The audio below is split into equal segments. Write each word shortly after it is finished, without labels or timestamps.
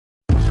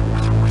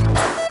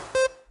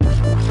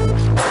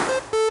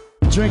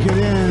Drink it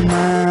in,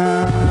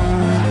 man.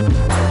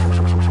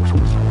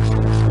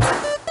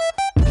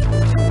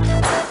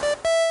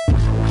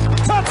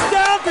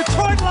 Touchdown,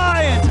 Detroit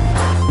Lions!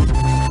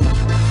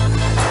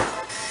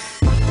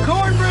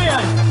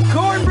 Cornbread!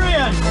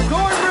 Cornbread!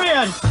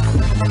 Cornbread!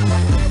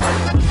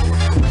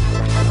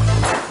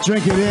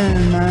 Drink it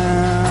in,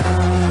 man.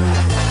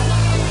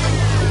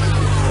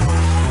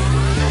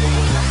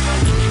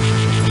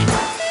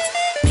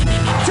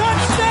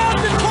 Touchdown,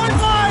 Detroit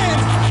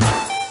Lions!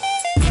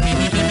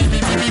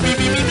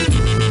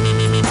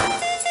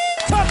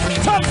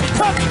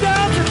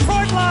 Touchdown,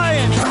 Detroit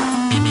Lions!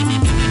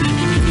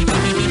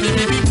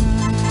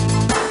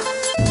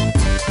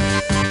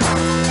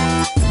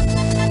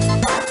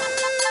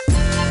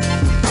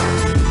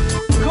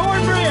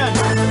 Cornbread!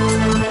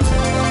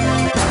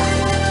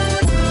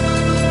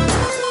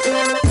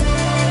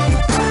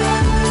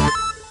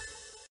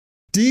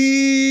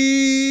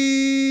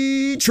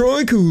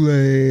 Detroit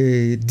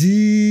Koolaid.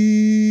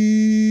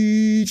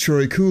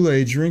 Detroit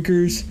Koolaid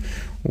drinkers.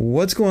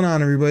 What's going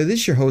on, everybody? This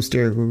is your host,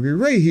 Eric. We're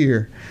right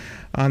here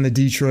on the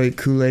Detroit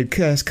Koolaid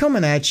cast,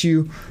 coming at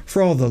you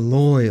for all the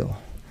loyal,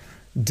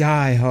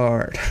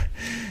 die-hard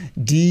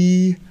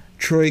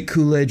Detroit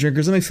Koolaid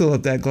drinkers. Let me fill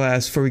up that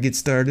glass before we get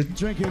started.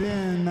 Drink it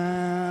in,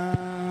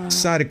 man.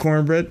 Side of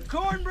cornbread.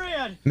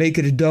 Cornbread! Make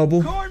it a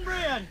double.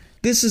 Cornbread!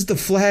 This is the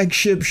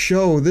flagship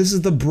show. This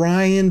is the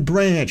Brian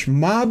Branch,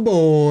 my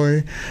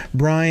boy,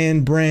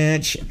 Brian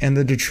Branch, and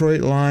the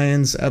Detroit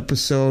Lions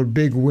episode.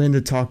 Big win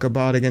to talk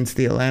about against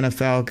the Atlanta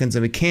Falcons,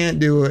 and we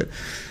can't do it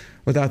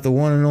without the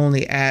one and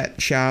only at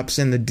Chops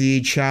and the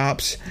D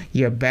Chops.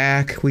 You're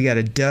back. We got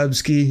a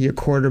Dubsky. Your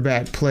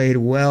quarterback played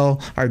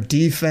well. Our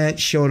defense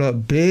showed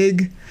up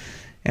big.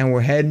 And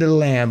we're heading to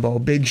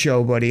Lambeau. Big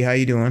show, buddy. How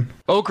you doing?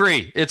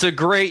 Okrie, it's a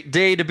great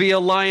day to be a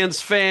Lions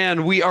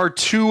fan. We are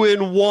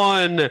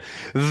 2-1.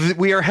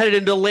 We are headed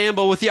into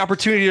Lambeau with the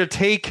opportunity to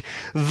take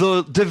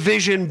the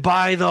division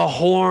by the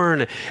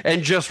horn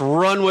and just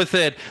run with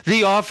it.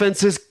 The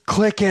offense is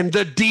clicking.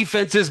 The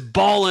defense is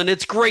balling.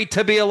 It's great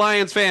to be a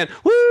Lions fan.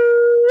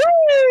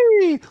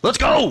 Woo! Let's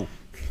go!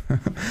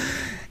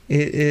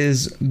 It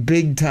is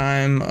big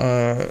time.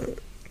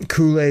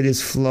 Kool-Aid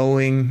is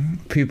flowing.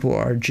 People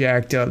are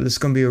jacked up. This is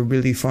going to be a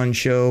really fun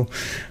show.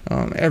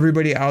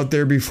 Everybody out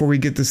there, before we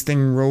get this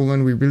thing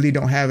rolling, we really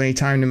don't have any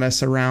time to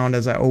mess around,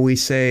 as I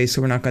always say,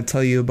 so we're not going to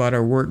tell you about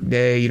our work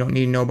day. You don't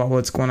need to know about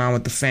what's going on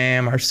with the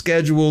fam, our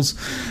schedules,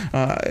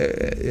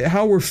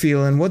 how we're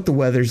feeling, what the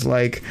weather's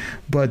like.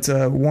 But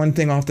one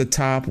thing off the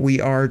top,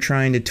 we are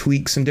trying to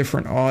tweak some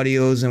different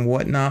audios and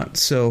whatnot,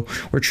 so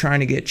we're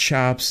trying to get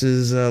Chops'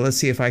 let's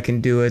see if I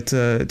can do it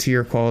to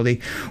your quality.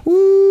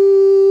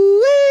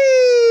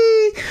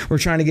 We're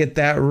trying to get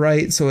that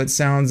right so it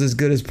sounds as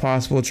good as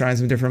possible, trying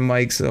some different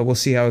mics. We'll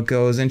see how it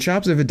goes. And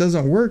Chops, if it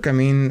doesn't work, I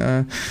mean,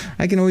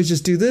 I can always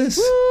just do this.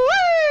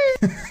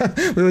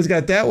 We always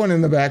got that one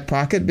in the back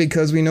pocket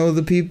because we know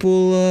the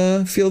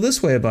people feel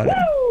this way about it.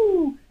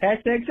 Woo!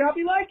 Hashtag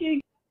Choppy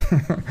liking.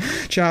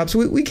 Chops,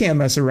 we can't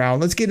mess around.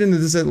 Let's get into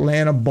this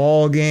Atlanta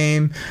ball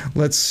game.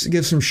 Let's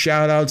give some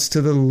shout outs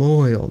to the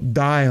loyal,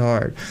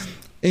 diehard,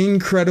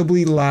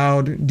 incredibly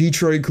loud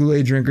Detroit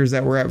Kool-Aid drinkers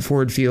that were at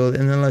Ford Field,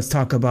 and then let's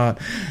talk about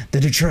the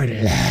Detroit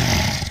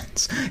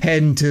Lions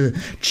heading to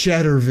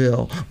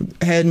Cheddarville,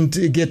 heading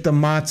to get the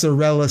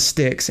mozzarella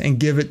sticks and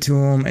give it to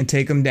them and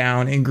take them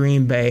down in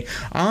Green Bay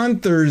on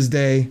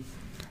Thursday.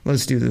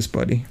 Let's do this,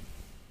 buddy.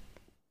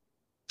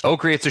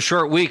 Okrie, it's a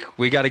short week.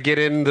 We got to get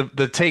in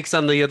the takes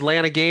on the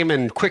Atlanta game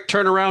and quick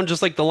turnaround,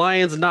 just like the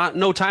Lions.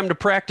 No time to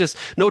practice,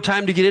 no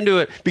time to get into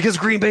it because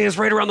Green Bay is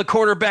right around the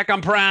corner, back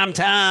on prime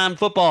time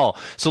football.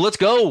 So let's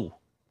go.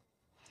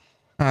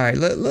 All right,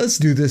 let's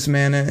do this,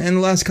 man. And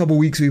the last couple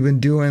weeks, we've been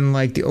doing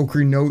like the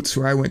Okrie notes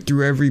where I went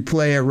through every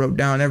play. I wrote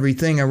down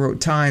everything. I wrote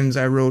times.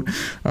 I wrote,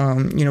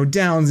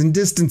 downs and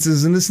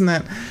distances and this and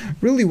that.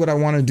 Really, what I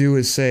want to do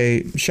is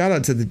say shout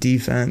out to the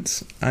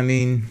defense. I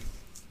mean,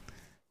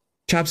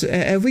 Chops,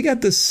 have we got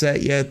this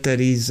set yet that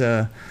he's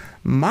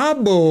my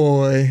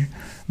boy,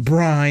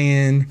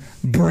 Brian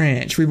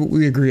Branch?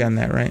 We agree on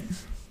that, right?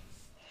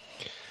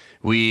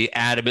 We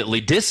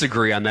adamantly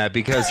disagree on that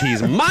because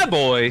he's my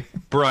boy,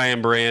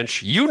 Brian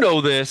Branch. You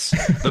know this.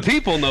 The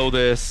people know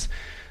this.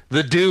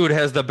 The dude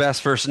has the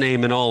best first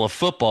name in all of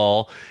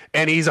football,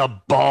 and he's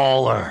a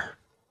baller.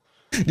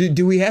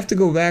 Do we have to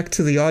go back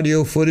to the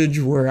audio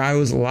footage where I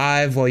was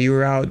live while you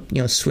were out,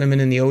 swimming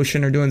in the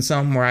ocean or doing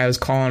something, where I was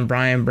calling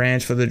Brian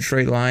Branch for the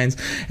Detroit Lions,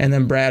 and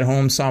then Brad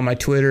Holmes saw my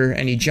Twitter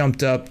and he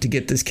jumped up to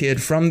get this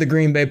kid from the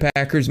Green Bay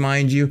Packers,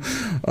 mind you,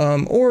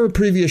 or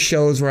previous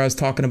shows where I was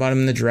talking about him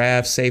in the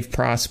draft, safe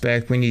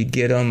prospect, we need to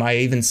get him. I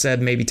even said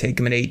maybe take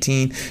him at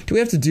 18. Do we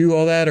have to do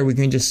all that, or we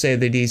can just say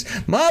that he's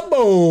my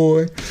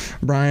boy,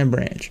 Brian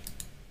Branch?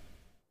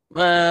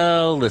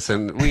 Well,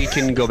 listen, we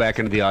can go back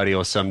into the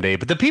audio someday,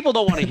 but the people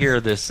don't want to hear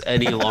this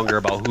any longer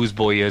about whose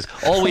boy he is.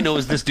 All we know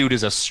is this dude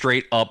is a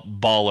straight-up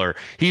baller.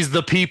 He's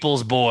the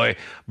people's boy,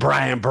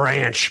 Brian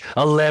Branch.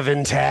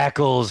 11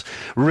 tackles,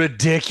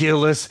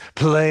 ridiculous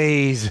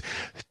plays,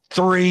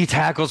 3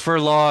 tackles for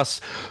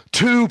loss,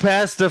 2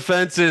 pass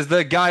defenses.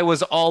 The guy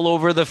was all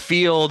over the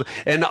field.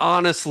 And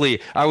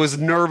honestly, I was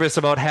nervous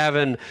about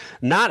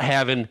not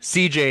having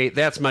CJ,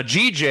 that's my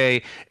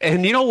GJ.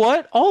 And you know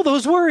what? All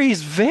those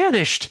worries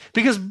vanished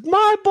because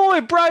my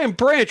boy Brian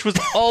Branch was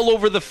all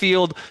over the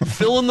field,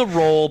 filling the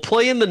role,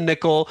 playing the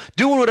nickel,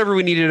 doing whatever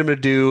we needed him to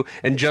do,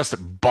 and just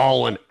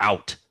balling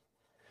out.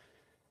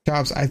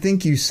 Chops, I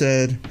think you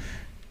said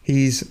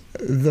he's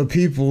the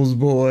people's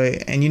boy,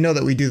 and you know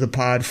that we do the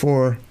pod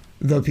for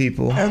the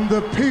people. And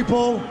the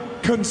people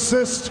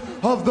consist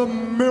of the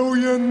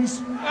millions.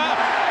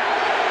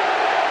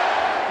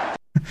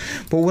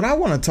 But what I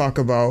want to talk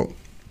about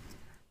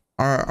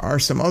are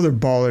some other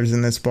ballers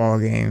in this ball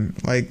game.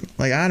 Like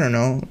I don't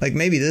know, like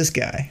maybe this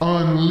guy.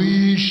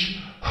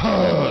 Unleash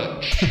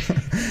Hutch.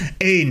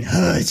 Aiden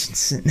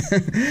Hutchinson.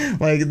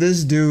 Like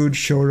this dude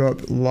showed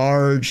up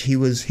large. He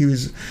was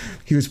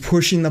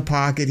pushing the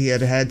pocket. He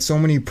had so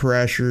many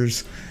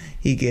pressures.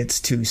 He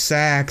gets 2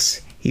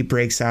 sacks. He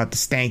breaks out the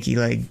stanky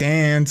leg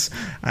dance.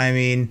 I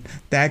mean,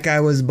 that guy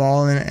was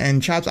balling.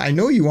 And Chops, I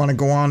know you want to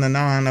go on and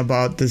on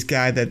about this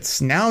guy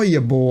that's now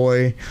your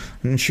boy.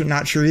 I'm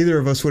not sure either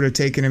of us would have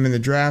taken him in the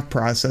draft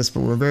process,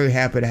 but we're very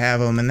happy to have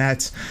him. And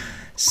that's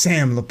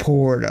Sam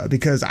Laporta.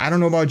 Because I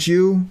don't know about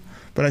you,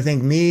 but I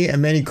think me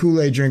and many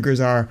Kool-Aid drinkers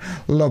are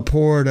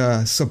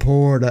Laporta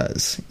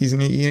supporters.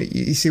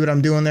 You see what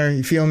I'm doing there?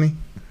 You feel me?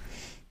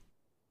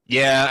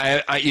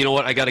 Yeah, I you know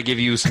what? I got to give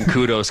you some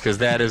kudos because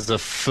that is a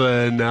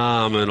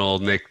phenomenal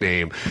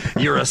nickname.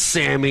 You're a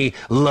Sammy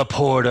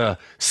Laporta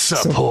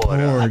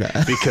supporter.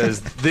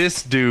 Because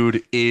this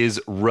dude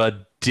is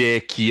ridiculous.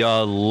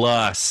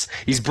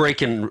 He's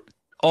breaking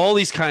all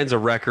these kinds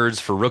of records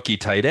for rookie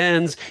tight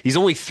ends. He's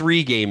only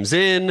 3 games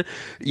in.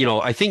 You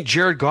know, I think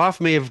Jared Goff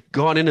may have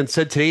gone in and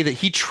said today that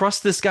he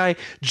trusts this guy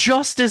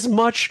just as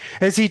much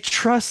as he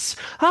trusts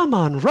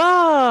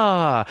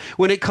Amon-Ra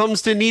when it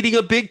comes to needing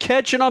a big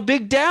catch and a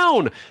big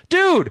down.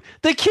 Dude,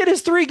 the kid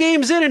is 3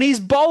 games in and he's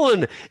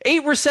balling.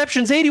 8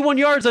 receptions, 81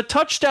 yards, a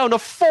touchdown, a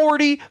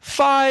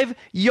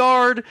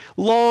 45-yard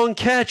long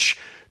catch.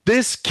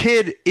 This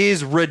kid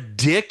is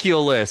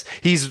ridiculous.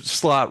 He's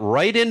slot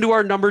right into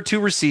our number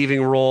 2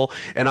 receiving role,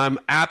 and I'm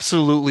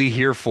absolutely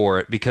here for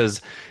it because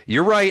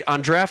you're right.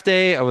 On draft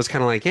day, I was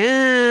kind of like,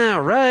 yeah,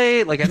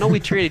 right. Like, I know we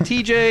traded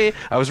TJ.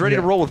 I was ready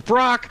to roll with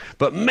Brock,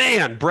 but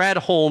man, Brad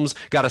Holmes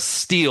got a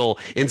steal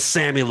in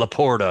Sammy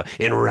Laporta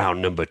in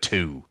round number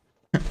 2.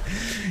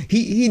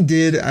 He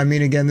did. I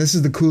mean, again, this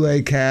is the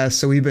Kool-Aid cast,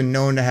 so we've been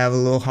known to have a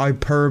little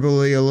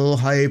hyperbole, a little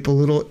hype, a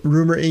little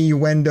rumor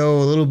innuendo,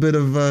 a little bit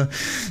of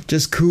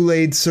just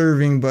Kool-Aid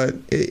serving. But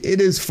it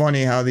is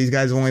funny how these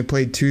guys only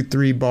played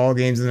 2-3 ball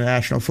games in the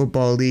National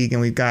Football League, and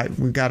we've got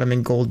them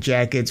in gold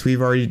jackets. We've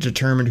already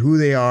determined who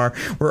they are.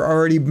 We're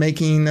already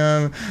making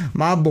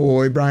my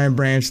boy Brian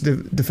Branch the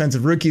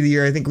Defensive Rookie of the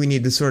Year. I think we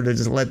need to sort of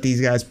just let these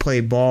guys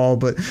play ball,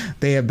 but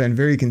they have been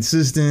very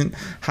consistent,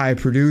 high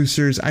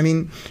producers. I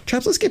mean,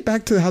 Chaps, let's get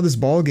back to how this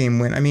ball game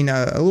went. I mean,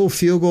 a little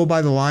field goal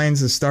by the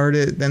Lions to start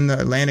it. Then the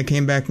Atlanta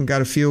came back and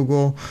got a field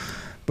goal.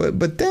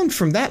 But then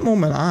from that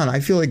moment on, I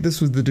feel like this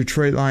was the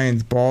Detroit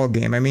Lions ball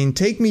game. I mean,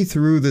 take me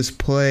through this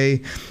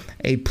play.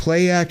 A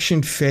play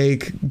action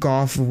fake.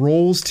 Goff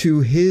rolls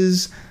to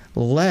his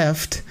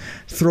left,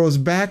 throws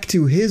back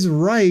to his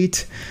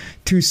right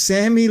to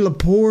Sammy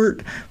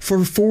Laporte for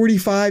a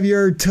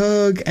 45-yard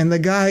tug, and the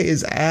guy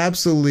is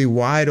absolutely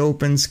wide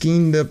open,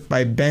 schemed up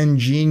by Ben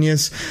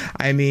Genius.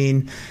 I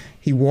mean,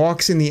 he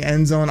walks in the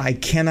end zone. I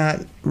cannot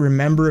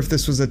remember if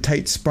this was a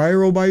tight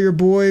spiral by your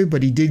boy,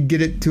 but he did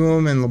get it to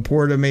him, and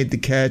Laporta made the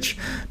catch.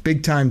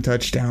 Big time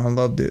touchdown.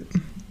 Loved it.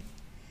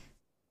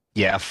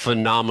 Yeah,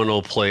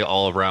 phenomenal play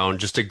all around.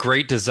 Just a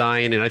great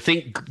design, and I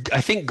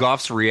think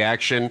Goff's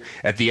reaction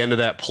at the end of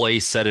that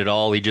play said it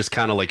all. He just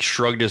kind of like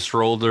shrugged his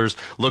shoulders,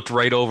 looked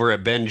right over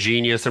at Ben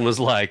Genius, and was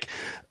like,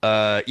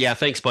 yeah,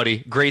 thanks, buddy.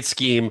 Great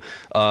scheme.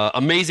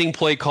 Amazing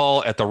play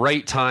call at the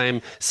right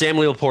time.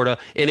 Samuel Laporta,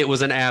 and it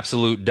was an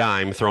absolute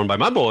dime thrown by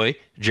my boy,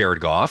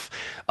 Jared Goff,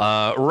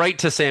 right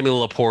to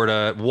Samuel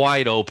Laporta,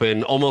 wide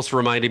open. Almost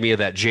reminded me of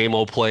that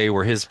JMO play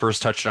where his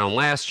first touchdown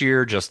last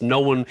year, just no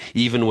one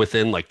even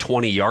within like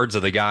 20 yards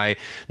of the guy.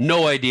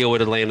 No idea what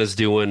Atlanta's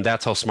doing.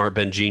 That's how smart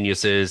Ben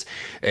Genius is.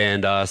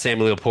 And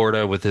Samuel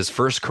Laporta with his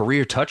first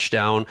career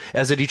touchdown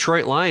as a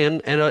Detroit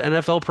Lion and an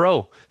NFL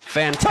pro.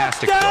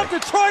 Fantastic Touchdown, play.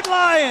 Detroit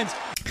Lions!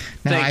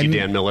 Thank you,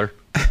 Dan Miller.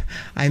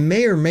 I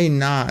may or may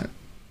not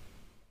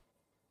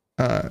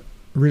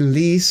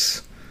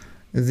release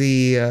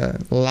the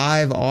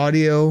live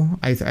audio.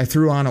 I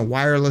threw on a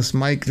wireless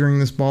mic during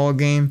this ball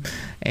game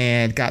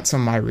and got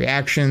some of my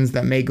reactions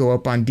that may go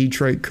up on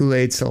Detroit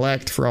Kool-Aid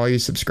Select for all you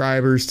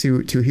subscribers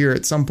to hear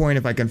at some point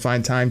if I can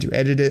find time to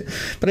edit it.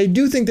 But I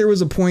do think there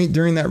was a point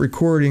during that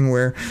recording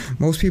where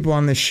most people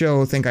on this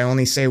show think I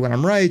only say when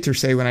I'm right or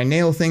say when I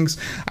nail things.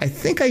 I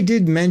think I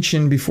did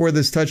mention before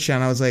this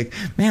touchdown, I was like,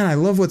 man, I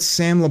love what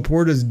Sam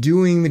Laporta's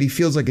doing, that he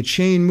feels like a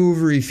chain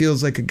mover. He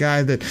feels like a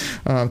guy that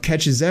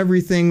catches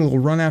everything, will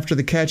run after the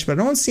the catch, but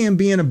I don't see him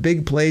being a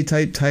big play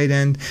type tight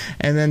end.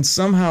 And then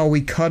somehow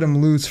we cut him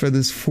loose for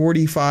this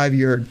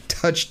 45-yard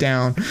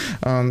touchdown.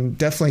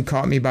 Definitely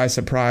caught me by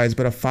surprise,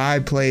 but a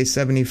 5-play,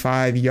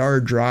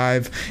 75-yard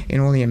drive in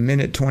only a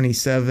minute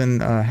 27.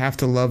 Have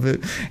to love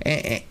it.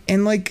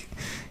 And like,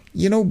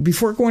 you know,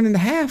 before going into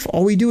half,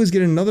 all we do is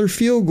get another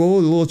field goal,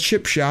 a little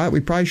chip shot. We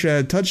probably should have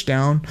had a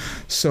touchdown.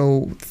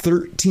 So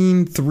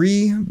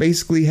 13-3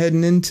 basically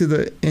heading into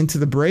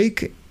the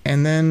break.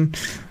 And then,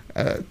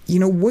 you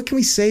know, what can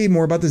we say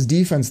more about this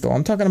defense, though?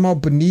 I'm talking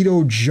about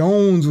Benito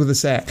Jones with a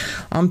sack.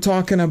 I'm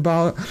talking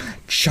about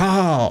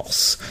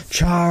Charles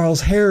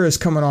Harris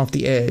coming off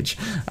the edge.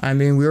 I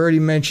mean, we already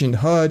mentioned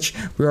Hutch.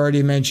 We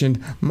already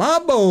mentioned my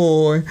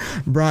boy,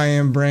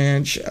 Brian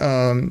Branch.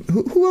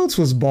 Who else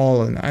was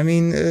balling? I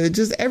mean,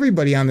 just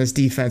everybody on this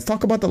defense.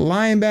 Talk about the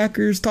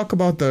linebackers. Talk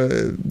about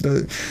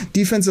the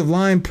defensive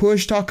line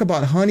push. Talk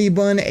about Honey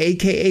Bun,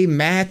 a.k.a.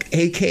 Mac,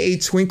 a.k.a.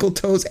 Twinkle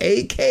Toes,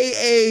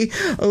 a.k.a.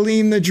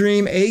 Aleem the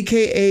Dream,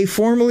 a.k.a.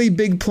 formerly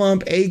Big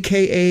Plump,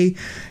 a.k.a.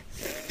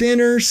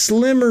 thinner,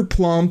 slimmer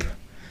Plump.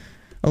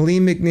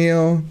 Aleem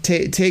McNeil,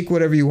 take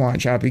whatever you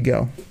want, Choppy,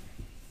 go.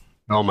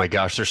 Oh my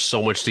gosh, there's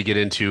so much to get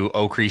into.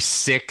 Okrie,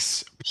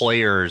 6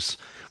 players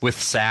with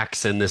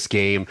sacks in this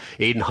game.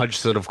 Aiden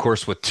Hutchinson, of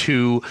course, with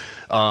 2.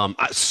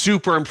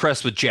 Super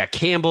impressed with Jack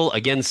Campbell.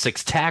 Again,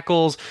 6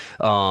 tackles.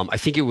 I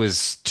think it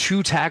was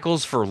 2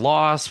 tackles for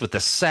loss with the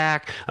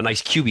sack. A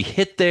nice QB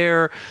hit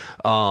there.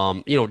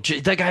 You know,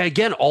 that guy,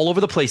 again, all over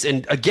the place.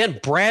 And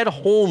again, Brad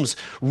Holmes,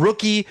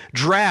 rookie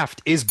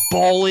draft, is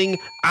balling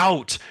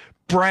out.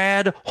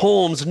 Brad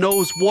Holmes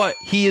knows what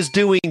he is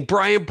doing.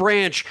 Brian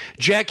Branch,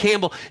 Jack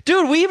Campbell.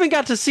 Dude, we even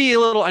got to see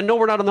a little, I know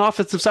we're not on the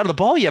offensive side of the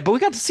ball yet, but we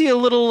got to see a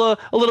little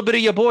bit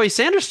of your boy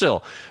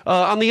Sanderstill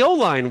on the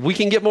O-line. We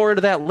can get more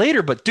into that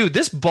later, but dude,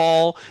 this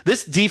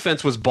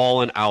defense was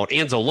balling out.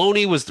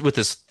 Anzalone was with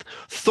his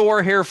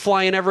Thor hair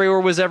flying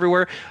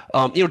everywhere.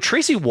 You know,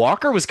 Tracy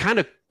Walker was kind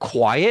of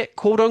quiet,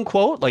 quote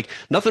unquote, like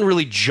nothing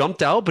really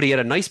jumped out, but he had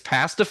a nice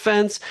pass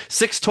defense,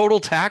 6 total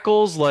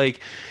tackles.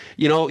 Like,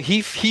 you know,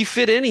 he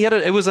fit in.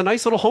 It was a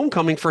nice little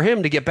homecoming for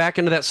him to get back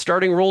into that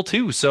starting role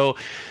too. So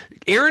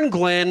Aaron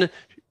Glenn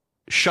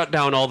shut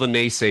down all the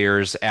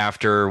naysayers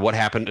after what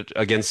happened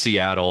against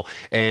Seattle,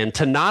 and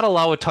to not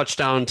allow a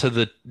touchdown to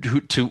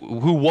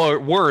who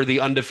were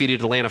the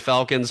undefeated Atlanta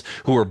Falcons,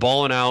 who were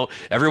balling out.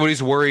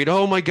 Everybody's worried,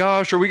 oh my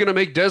gosh, are we going to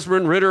make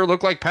Desmond Ridder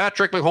look like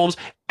Patrick Mahomes?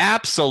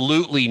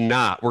 Absolutely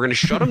not. We're going to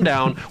shut him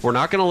down. We're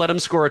not going to let him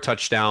score a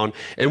touchdown,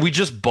 and we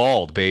just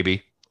balled,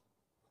 baby.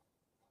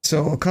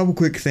 So a couple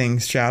quick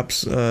things,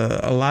 Chops.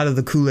 A lot of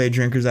the Koolaid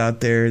drinkers out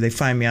there, they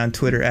find me on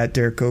Twitter at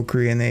Derek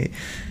Okrie, and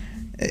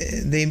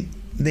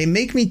they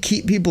make me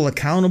keep people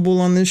accountable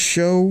on this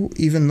show,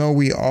 even though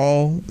we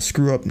all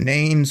screw up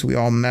names, we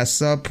all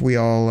mess up, we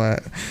all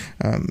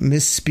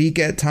misspeak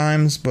at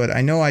times. But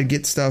I know I'd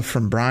get stuff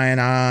from Brian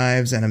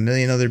Ives and a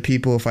million other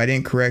people if I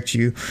didn't correct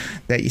you,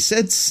 that you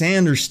said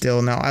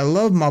Sanderstill. Now, I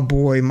love my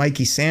boy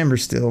Mikey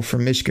Sanderstill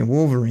from Michigan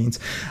Wolverines.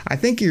 I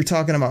think you're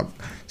talking about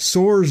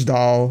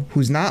Sorsdahl,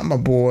 who's not my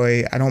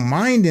boy. I don't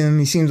mind him.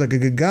 He seems like a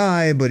good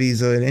guy, but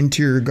he's an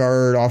interior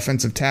guard,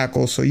 offensive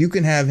tackle, so you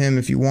can have him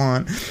if you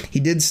want.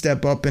 He did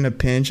step up in a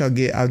pinch. I'll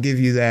give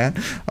you that.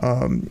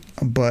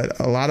 But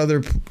a lot of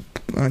other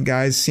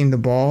guys seem to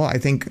ball. I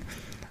think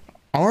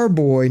our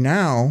boy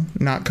now,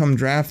 not come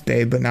draft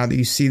day, but now that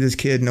you see this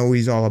kid, know what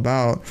he's all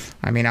about.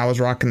 I mean, I was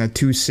rocking the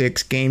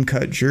 2-6 game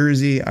cut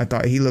jersey. I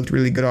thought he looked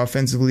really good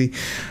offensively.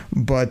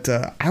 But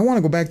I want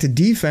to go back to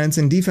defense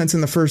in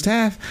the first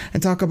half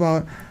and talk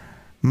about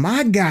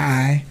my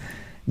guy,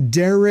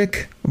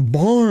 Derek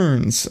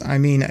Barnes. I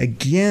mean,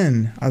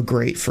 again, a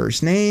great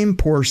first name,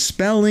 poor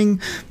spelling,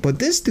 but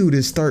this dude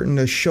is starting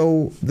to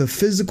show the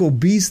physical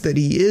beast that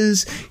he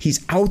is.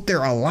 He's out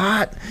there a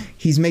lot.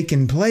 He's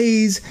making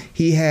plays.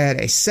 He had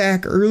a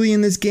sack early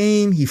in this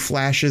game. He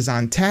flashes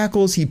on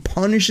tackles. He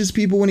punishes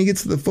people when he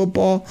gets to the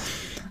football.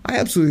 I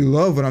absolutely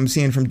love what I'm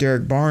seeing from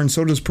Derek Barnes.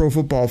 So does Pro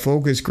Football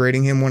Focus,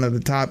 grading him one of the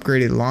top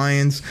graded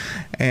Lions.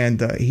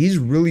 And he's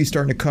really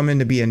starting to come in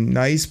to be a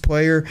nice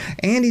player.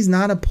 And he's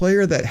not a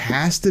player that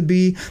has to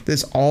be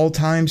this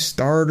all-time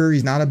starter.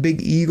 He's not a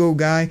big ego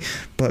guy.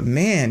 But,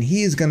 man,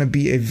 he is going to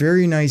be a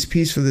very nice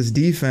piece for this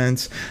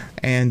defense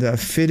and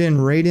fit in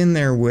right in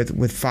there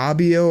with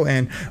Fabio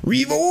and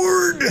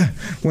Revord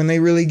when they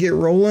really get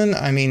rolling.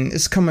 I mean,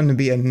 it's coming to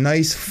be a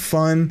nice,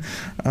 fun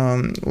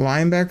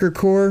linebacker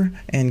core.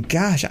 And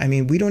gosh, I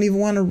mean, we don't even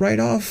want to write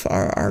off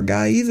our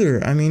guy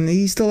either. I mean,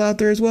 he's still out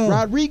there as well.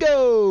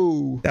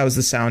 Rodrigo! That was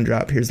the sound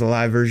drop. Here's the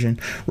live version.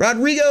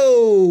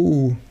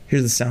 Rodrigo!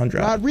 Here's the sound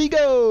drop.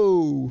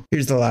 Rodrigo.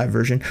 Here's the live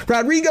version.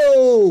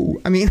 Rodrigo.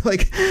 I mean,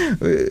 like,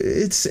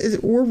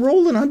 we're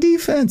rolling on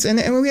defense, and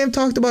we haven't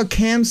talked about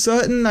Cam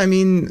Sutton. I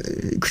mean,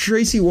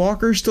 Tracy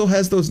Walker still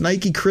has those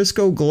Nike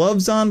Crisco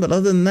gloves on, but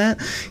other than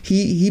that,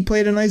 he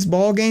played a nice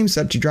ball game.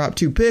 Except he dropped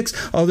 2 picks.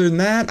 Other than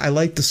that, I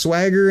like the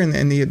swagger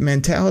and the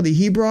mentality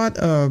he brought.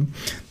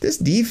 This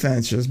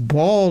defense just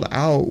balled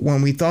out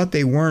when we thought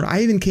they weren't.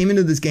 I even came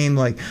into this game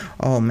like,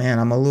 oh man,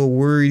 I'm a little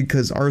worried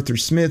because Arthur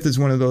Smith is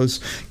one of those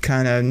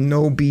kind of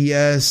no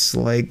BS,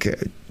 like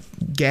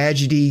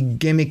gadgety,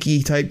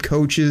 gimmicky type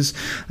coaches.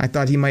 I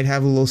thought he might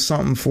have a little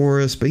something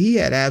for us, but he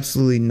had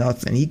absolutely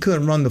nothing. He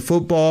couldn't run the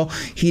football.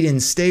 He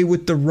didn't stay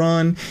with the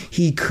run.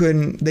 They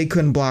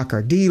couldn't block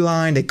our D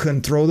line. They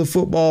couldn't throw the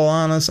football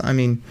on us. I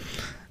mean,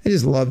 I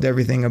just loved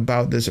everything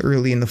about this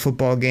early in the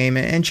football game.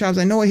 And Chops,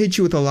 I know I hit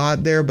you with a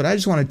lot there, but I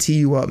just want to tee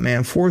you up,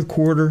 man. 4th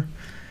quarter,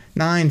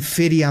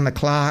 9:50 on the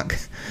clock.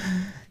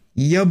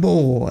 Ya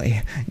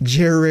boy,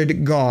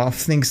 Jared Goff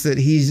thinks that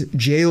he's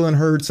Jalen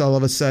Hurts all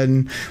of a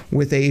sudden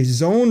with a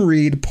zone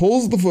read,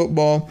 pulls the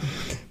football,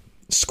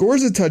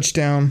 scores a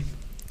touchdown,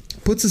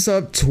 puts us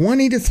up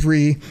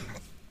 20-3.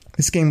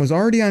 This game was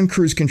already on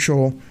cruise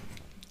control.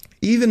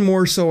 Even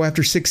more so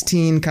after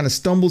 16, kind of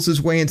stumbles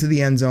his way into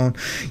the end zone.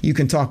 You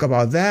can talk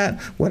about that.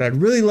 What I'd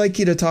really like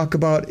you to talk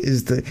about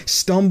is the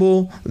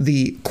stumble,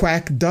 the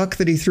quack duck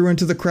that he threw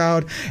into the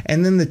crowd,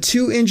 and then the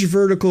 2-inch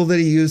vertical that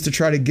he used to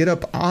try to get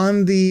up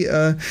on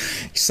the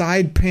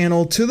side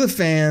panel to the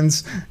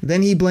fans.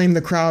 Then he blamed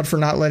the crowd for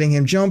not letting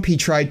him jump. He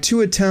tried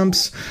 2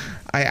 attempts.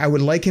 I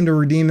would like him to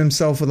redeem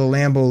himself with a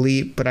Lambeau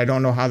leap, but I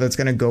don't know how that's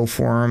going to go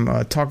for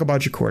him. Talk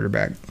about your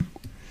quarterback.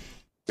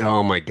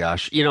 Oh my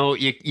gosh. You know,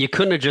 you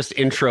couldn't have just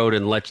introed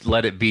and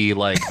let it be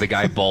like the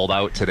guy balled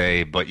out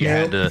today, but you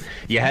had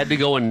to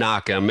go and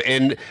knock him.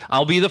 And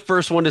I'll be the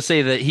first one to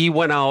say that he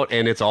went out,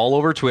 and it's all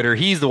over Twitter.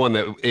 He's the one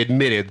that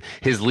admitted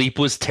his leap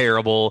was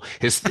terrible.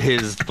 His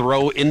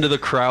throw into the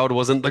crowd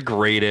wasn't the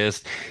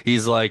greatest.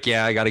 He's like,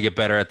 yeah, I got to get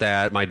better at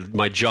that.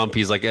 My jump,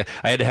 he's like,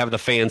 I had to have the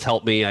fans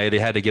help me. I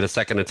had to get a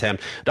second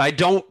attempt. I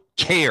don't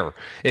care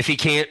if he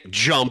can't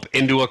jump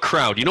into a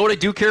crowd. You know what I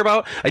do care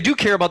about? I do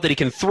care about that he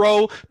can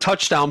throw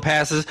touchdown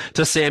passes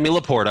to Sammy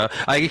Laporta.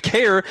 I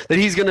care that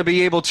he's going to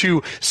be able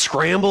to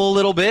scramble a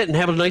little bit and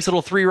have a nice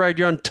little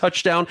 3-yard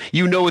touchdown.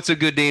 You know it's a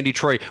good day in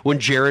Detroit when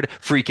Jared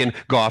freaking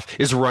Goff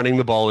is running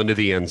the ball into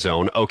the end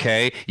zone,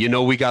 okay? You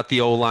know we got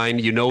the O-line.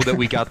 You know that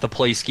we got the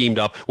play schemed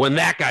up when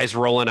that guy's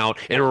rolling out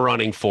and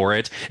running for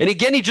it. And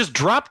again, he just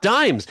dropped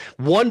dimes.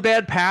 One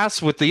bad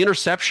pass with the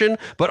interception,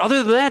 but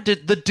other than that,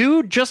 the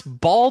dude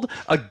just balled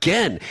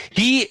again.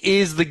 He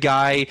is the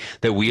guy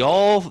that we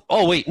all,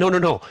 oh wait, no,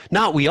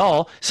 not we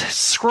all,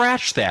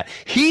 scratch that.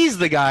 He's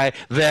the guy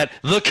that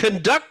the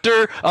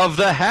conductor of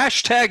the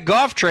hashtag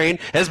Goff train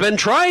has been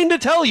trying to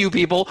tell you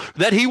people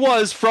that he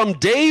was from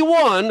day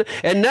one,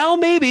 and now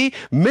maybe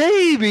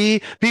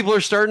people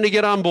are starting to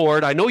get on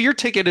board. I know your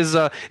ticket is,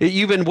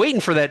 you've been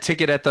waiting for that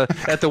ticket at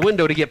the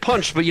window to get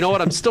punched, but you know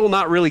what? I'm still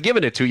not really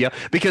giving it to you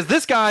because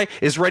this guy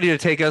is ready to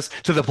take us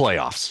to the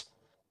playoffs.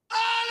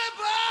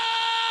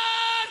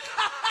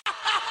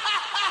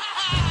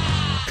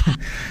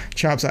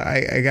 Chops,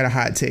 I got a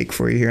hot take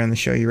for you here on the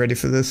show. You ready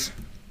for this?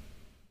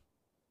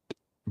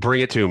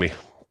 Bring it to me.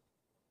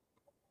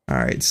 All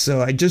right,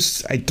 so I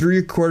threw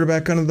your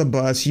quarterback under the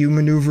bus. You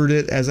maneuvered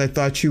it as I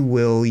thought you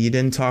will. You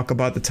didn't talk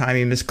about the time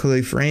he missed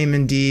Khalif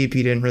Raymond deep.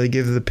 You didn't really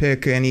give the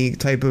pick any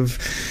type of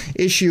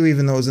issue,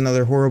 even though it was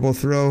another horrible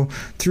throw.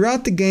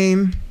 Throughout the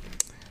game,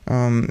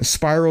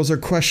 spirals are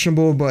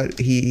questionable, but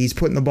he's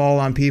putting the ball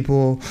on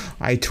people.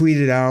 I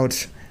tweeted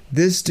out,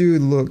 this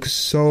dude looks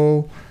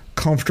so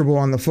comfortable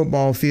on the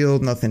football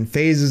field. Nothing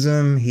phases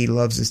him. He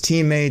loves his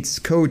teammates,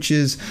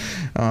 coaches,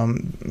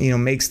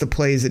 makes the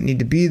plays that need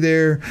to be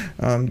there,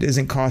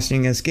 isn't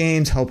costing us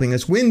games, helping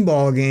us win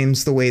ball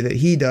games the way that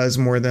he does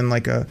more than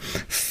like a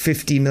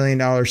 $50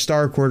 million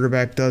star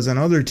quarterback does on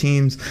other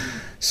teams.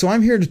 So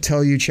I'm here to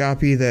tell you,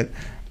 Choppy, that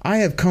I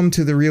have come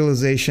to the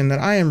realization that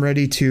I am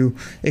ready to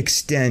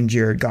extend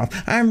Jared Goff.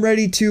 I'm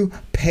ready to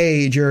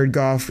pay Jared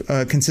Goff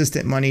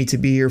consistent money to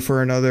be here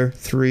for another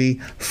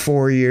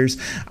 3-4 years.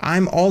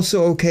 I'm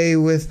also okay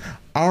with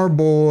our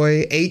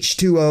boy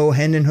H2O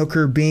Hendon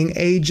Hooker being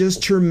a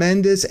just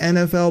tremendous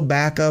NFL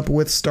backup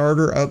with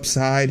starter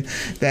upside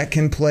that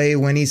can play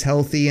when he's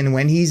healthy and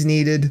when he's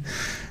needed.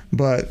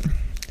 But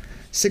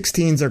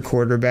 16's our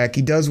quarterback.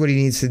 He does what he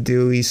needs to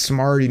do. He's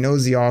smart. He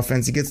knows the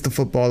offense. He gets the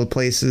football to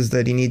places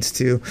that he needs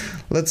to.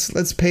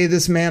 Let's pay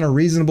this man a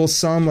reasonable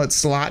sum. Let's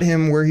slot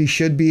him where he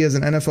should be as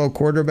an NFL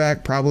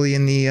quarterback. Probably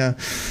in the,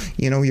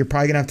 you're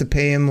probably going to have to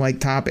pay him like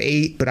top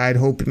 8, but I'd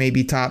hope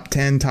maybe top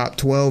 10, top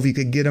 12 you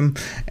could get him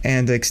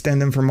and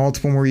extend him for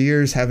multiple more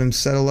years, have him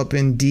settle up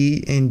in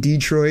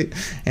Detroit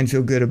and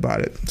feel good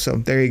about it. So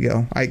there you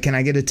go. Can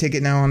I get a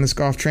ticket now on this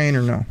Goff train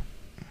or no?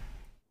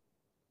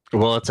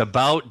 Well, it's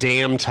about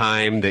damn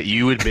time that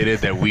you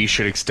admitted that we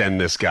should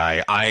extend this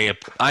guy. I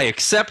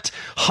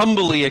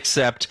humbly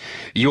accept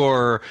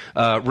your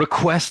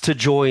request to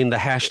join the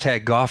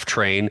hashtag golf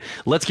train.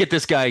 Let's get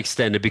this guy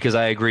extended because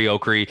I agree,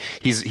 Okrie.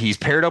 He's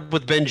paired up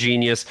with Ben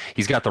Genius.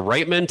 He's got the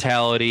right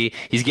mentality.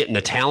 He's getting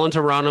the talent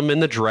around him in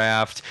the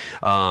draft.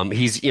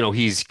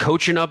 He's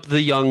coaching up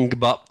the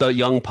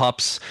young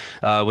pups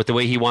with the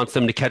way he wants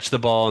them to catch the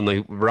ball and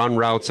the run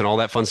routes and all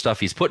that fun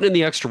stuff. He's putting in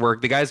the extra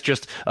work. The guy's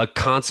just a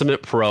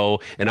consummate pro.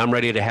 And I'm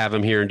ready to have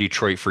him here in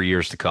Detroit for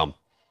years to come.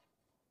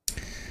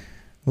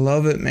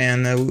 Love it,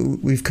 man.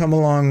 We've come a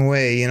long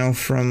way,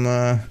 from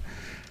I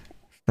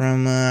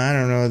don't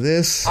know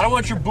this. I don't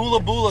want your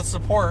boola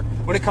support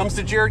when it comes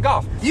to Jared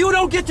Goff. You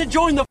don't get to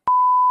join the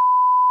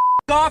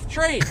golf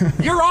train.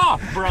 You're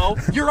off, bro.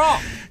 You're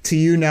off. To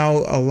you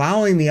now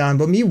allowing me on,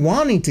 but me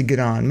wanting to get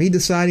on, me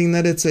deciding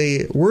that it's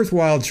a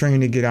worthwhile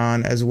train to get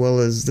on, as well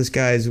as this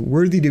guy's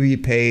worthy to be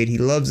paid. He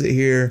loves it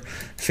here.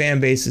 Fan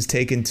base is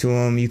taken to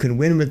him. You can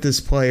win with this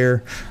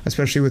player,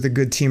 especially with a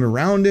good team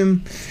around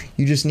him.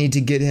 You just need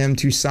to get him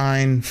to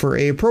sign for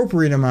a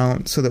appropriate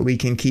amount so that we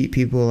can keep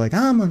people like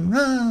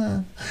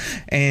Amon-Ra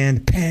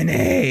and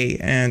Penny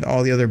and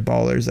all the other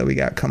ballers that we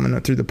got coming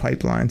up through the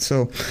pipeline.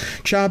 So,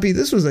 Choppy,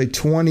 this was a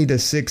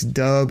 20-6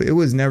 dub. It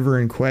was never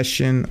in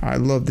question. I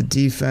love the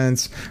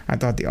defense. I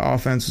thought the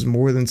offense was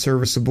more than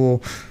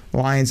serviceable.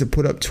 Lions have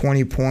put up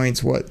 20 points,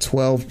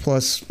 12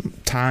 plus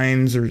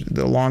times, or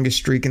the longest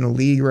streak in the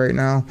league right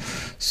now.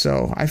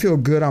 So I feel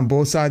good on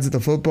both sides of the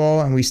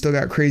football, and we still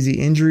got crazy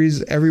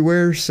injuries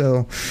everywhere.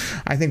 So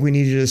I think we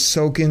need to just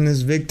soak in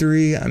this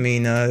victory. I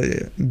mean,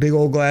 big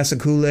old glass of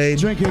Koolaid.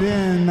 Drink it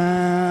in,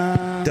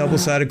 man.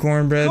 Double-sided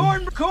cornbread.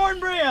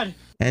 Cornbread.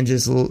 And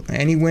just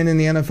any win in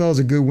the NFL is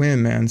a good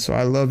win, man. So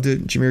I loved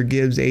it. Jahmyr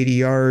Gibbs, 80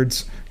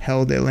 yards,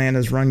 held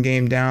Atlanta's run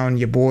game down.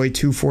 Your boy,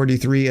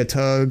 243, a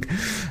tug.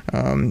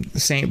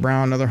 St.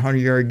 Brown, another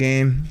 100-yard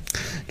game.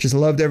 Just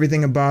loved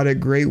everything about it.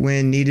 Great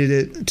win. Needed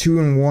it.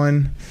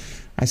 2-1.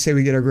 I say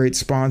we get our great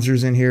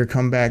sponsors in here,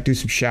 come back, do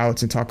some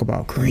shouts, and talk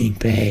about Green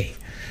Bay.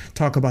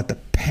 Talk about the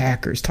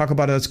Packers. Talk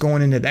about us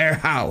going into their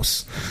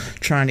house,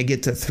 trying to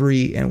get to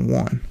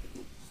 3-1.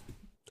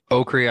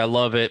 Okrie, I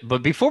love it.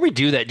 But before we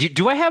do that,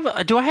 do I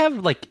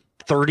have like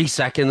 30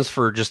 seconds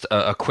for just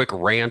a quick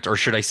rant, or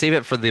should I save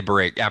it for the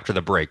break, after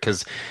the break?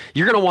 Because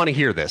you're going to want to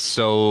hear this.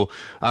 So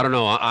I don't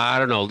know. I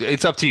don't know.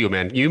 It's up to you,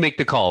 man. You make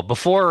the call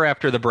before or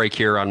after the break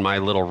here on my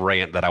little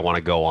rant that I want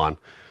to go on.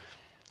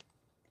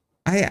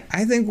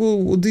 I think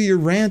we'll do your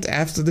rant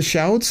after the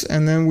shouts,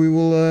 and then we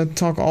will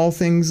talk all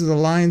things of the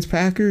Lions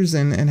Packers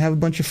and have a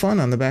bunch of fun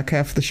on the back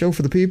half of the show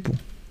for the people.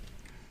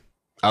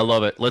 I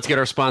love it. Let's get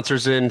our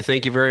sponsors in.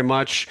 Thank you very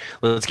much.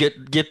 Let's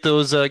get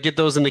those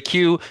in the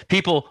queue.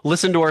 People,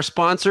 listen to our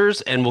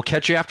sponsors, and we'll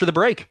catch you after the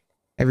break.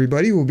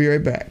 Everybody, we'll be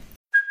right back.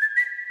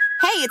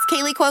 Hey, it's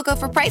Kaylee Cuoco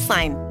for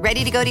Priceline.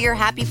 Ready to go to your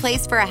happy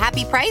place for a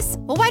happy price?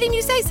 Well, why didn't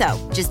you say so?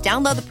 Just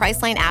download the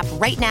Priceline app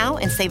right now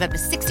and save up to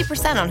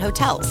 60% on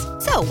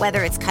hotels. So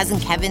whether it's Cousin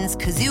Kevin's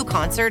Kazoo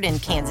Concert in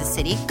Kansas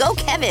City, go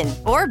Kevin,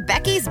 or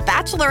Becky's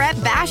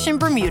Bachelorette Bash in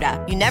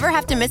Bermuda, you never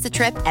have to miss a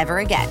trip ever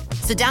again.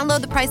 So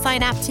download the Priceline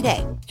app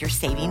today. Your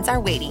savings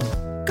are waiting.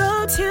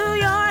 Go to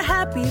your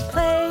happy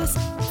place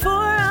for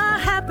a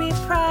happy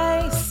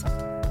price.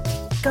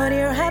 Go to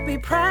your happy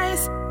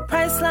price,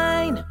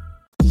 Priceline.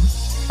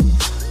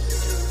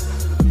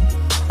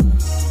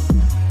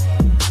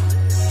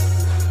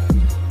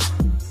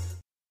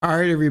 All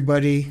right,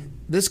 everybody.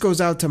 This goes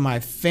out to my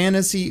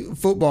fantasy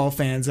football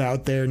fans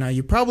out there. Now,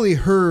 you probably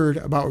heard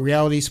about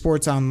Reality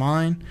Sports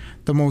Online,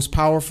 the most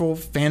powerful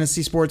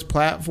fantasy sports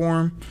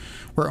platform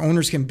where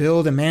owners can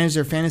build and manage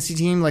their fantasy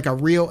team like a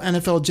real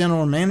NFL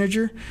general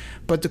manager.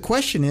 But the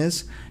question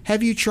is,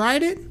 have you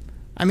tried it?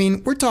 I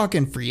mean, we're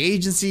talking free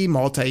agency,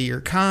 multi-year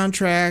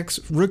contracts,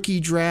 rookie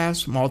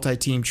drafts,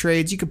 multi-team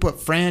trades. You can put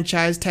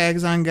franchise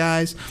tags on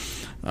guys.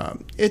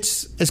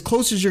 It's as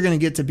close as you're going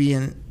to get to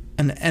being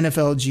an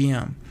NFL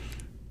GM.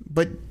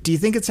 But do you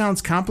think it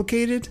sounds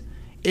complicated?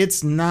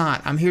 It's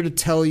not. I'm here to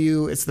tell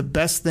you it's the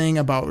best thing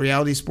about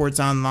Reality Sports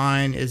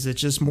Online is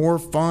it's just more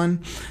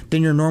fun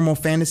than your normal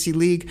fantasy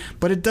league,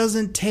 but it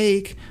doesn't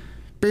take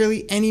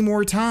barely any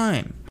more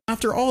time.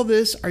 After all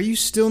this, are you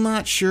still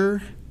not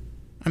sure?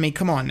 I mean,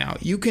 come on now.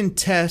 You can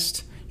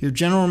test your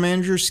general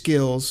manager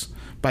skills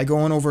by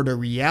going over to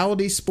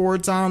Reality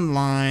Sports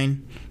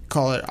Online,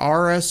 call it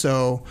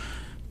RSO.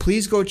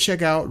 Please go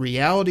check out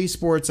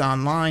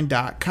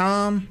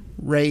realitysportsonline.com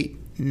right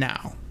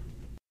now.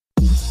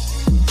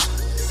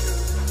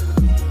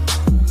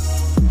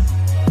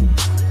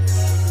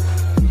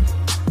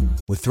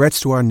 With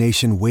threats to our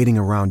nation waiting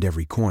around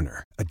every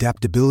corner,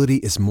 adaptability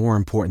is more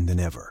important than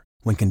ever.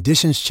 When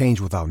conditions change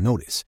without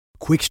notice,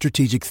 quick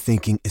strategic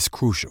thinking is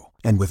crucial.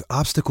 And with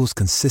obstacles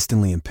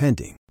consistently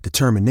impending,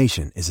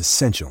 determination is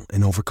essential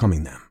in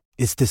overcoming them.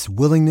 It's this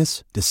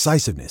willingness,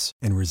 decisiveness,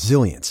 and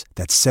resilience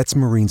that sets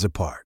Marines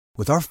apart.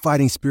 With our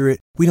fighting spirit,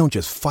 we don't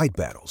just fight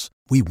battles,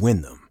 we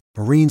win them.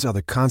 Marines are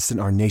the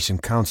constant our nation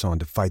counts on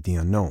to fight the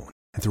unknown.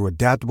 And through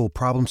adaptable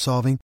problem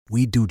solving,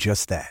 we do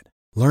just that.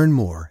 Learn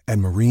more at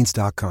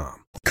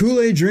marines.com.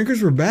 Kool-Aid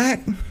drinkers, we're back.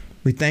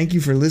 We thank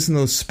you for listening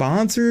to those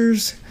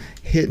sponsors,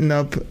 hitting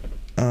up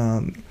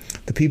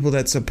the people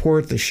that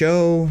support the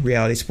show,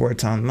 Reality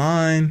Sports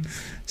Online,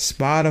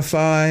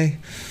 Spotify,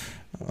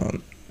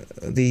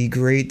 the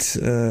great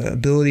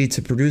ability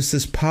to produce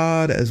this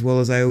pod, as well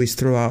as I always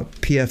throw out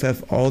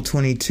PFF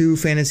All-22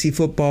 Fantasy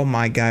Football,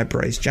 my guy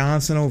Bryce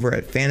Johnson over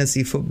at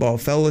Fantasy Football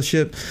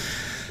Fellowship.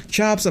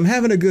 Chops, I'm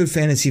having a good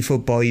fantasy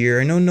football year.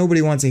 I know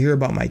nobody wants to hear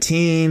about my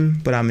team,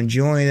 but I'm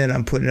enjoying it.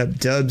 I'm putting up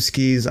dub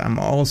skis. I'm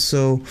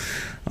also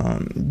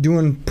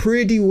doing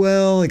pretty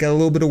well. I got a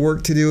little bit of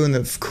work to do in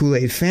the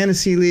Kool-Aid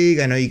Fantasy League.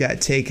 I know you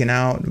got taken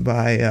out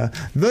by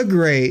the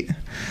great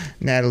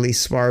Natalie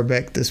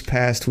Sparbeck this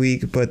past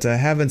week, but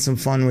having some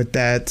fun with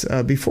that.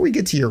 Before we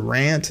get to your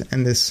rant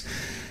and this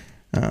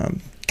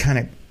kind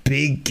of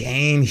big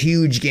game,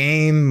 huge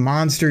game,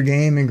 monster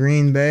game in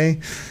Green Bay,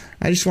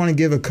 I just want to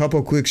give a couple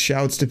quick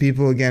shouts to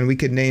people. Again, we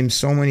could name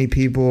so many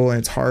people, and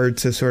it's hard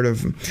to sort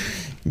of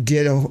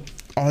get all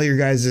your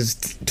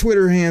guys'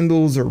 Twitter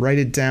handles or write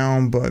it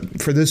down.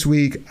 But for this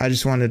week, I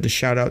just wanted to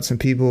shout out some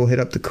people. Hit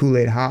up the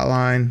Kool-Aid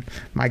hotline.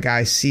 My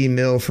guy C.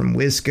 Mill from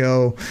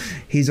Wisco.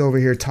 He's over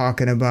here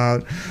talking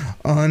about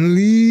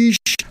Unleash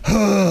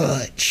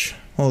Hutch.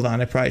 Hold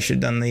on, I probably should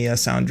have done the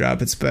sound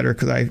drop. It's better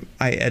because I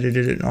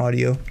edited it in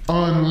audio.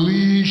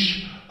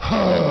 Unleash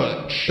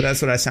Hutch. But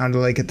that's what I sounded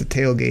like at the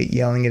tailgate,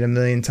 yelling it a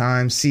million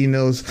times.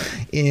 C-Mills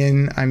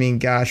in. I mean,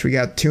 gosh, we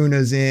got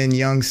Tuna's in.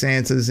 Young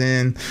Santa's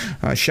in.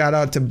 Shout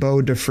out to Bo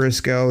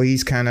DeFrisco.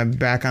 He's kind of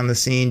back on the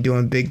scene,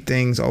 doing big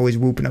things, always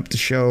whooping up the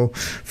show.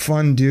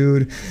 Fun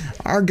dude.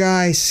 Our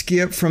guy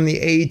Skip from the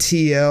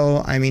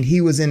ATL. I mean,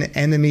 he was in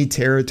enemy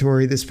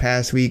territory this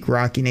past week,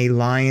 rocking a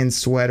Lions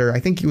sweater.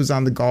 I think he was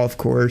on the golf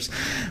course,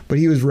 but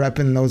he was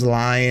repping those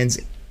Lions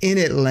in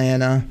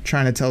Atlanta,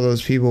 trying to tell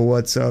those people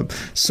what's up.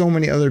 So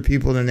many other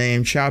people to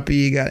name. Choppy,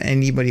 you got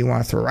anybody you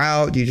want to throw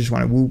out? Do you just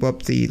want to whoop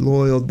up the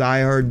loyal,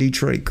 diehard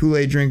Detroit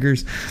Kool-Aid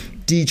drinkers,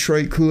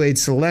 Detroit Kool-Aid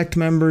Select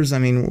members? I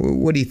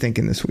mean, what are you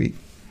thinking this week?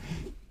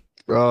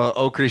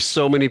 Okrie,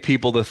 so many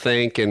people to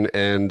thank,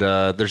 and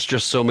there's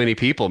just so many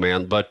people,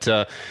 man. But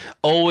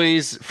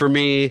always, for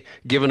me,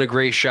 giving a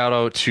great shout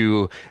out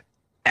to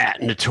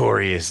at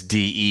Notorious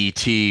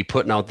DET,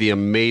 putting out the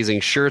amazing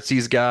shirts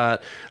he's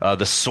got,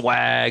 the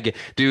swag.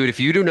 Dude, if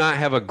you do not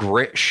have a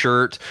grit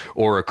shirt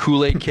or a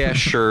Kool-Aid Cash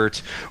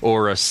shirt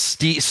or a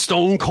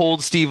Stone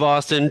Cold Steve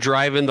Austin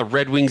driving the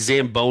Red Wing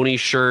Zamboni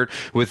shirt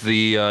with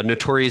the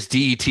Notorious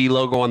DET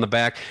logo on the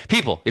back,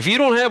 people, if you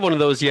don't have one of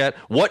those yet,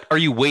 what are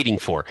you waiting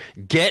for?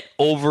 Get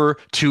over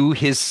to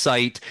his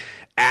site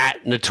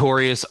at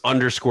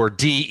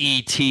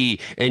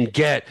Notorious_DET and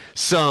get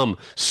some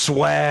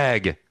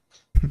swag.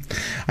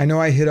 I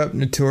know I hit up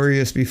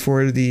Notorious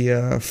before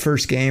the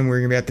first game. We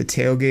were going to be at the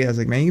tailgate. I was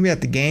like, man, you going to be at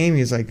the game?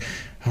 He's like,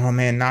 oh,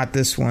 man, not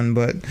this one.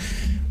 But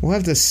we'll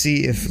have to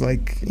see if,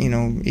 like, you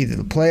know, either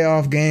the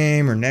playoff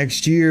game or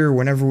next year,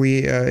 whenever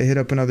we hit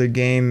up another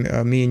game,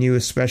 me and you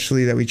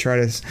especially, that we try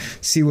to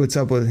see what's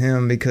up with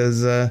him,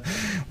 because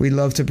we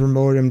love to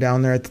promote him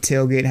down there at the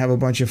tailgate, have a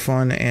bunch of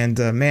fun. And,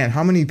 man,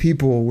 how many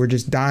people were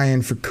just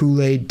dying for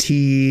Kool-Aid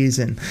tees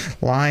and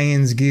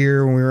Lions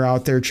gear when we were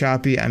out there,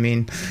 Choppy? I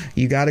mean,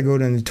 you got to go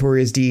to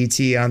Notorious DET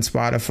on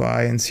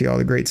Spotify and see all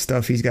the great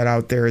stuff he's got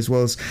out there, as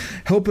well as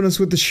helping us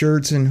with the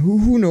shirts, and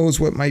who knows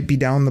what might be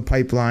down the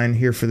pipeline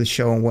here for the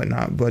show and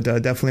whatnot. But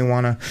definitely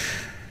want to,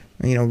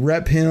 you know,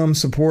 rep him,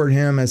 support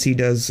him as he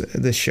does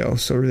this show.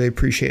 So really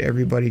appreciate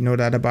everybody, no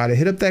doubt about it.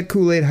 Hit up that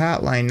Kool-Aid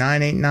hotline,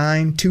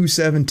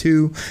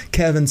 989-272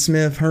 Kevin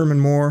Smith,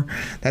 Herman Moore.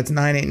 That's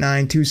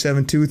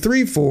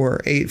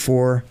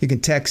 989-272-3484. You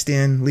can text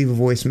in, leave a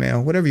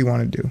voicemail, whatever you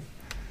want to do.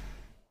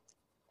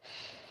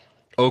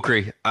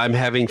 Okrie, I'm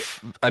having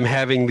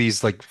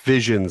these like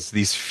visions,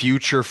 these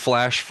future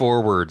flash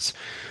forwards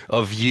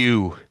of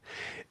you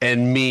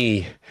and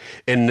me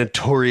and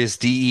Notorious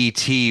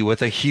DET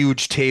with a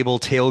huge table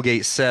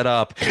tailgate set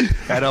up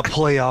at a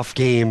playoff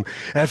game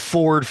at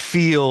Ford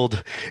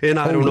Field in,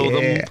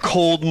 the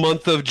cold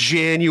month of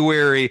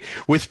January,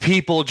 with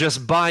people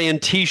just buying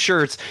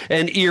t-shirts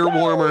and ear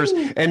warmers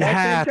and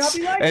hats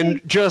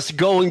and just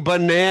going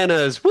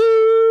bananas. Woo!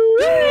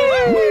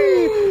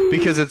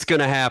 Because it's going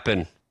to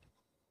happen.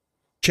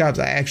 Chops,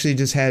 I actually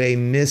just had a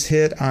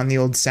mishit on the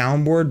old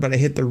soundboard, but I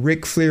hit the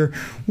Ric Flair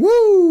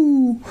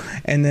woo,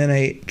 and then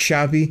a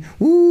Choppy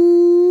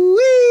woo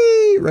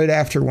right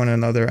after one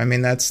another. I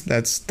mean, that's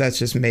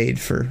just made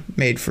for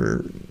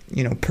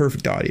you know,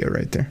 perfect audio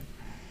right there.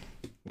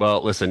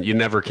 Well, listen, you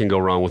never can go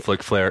wrong with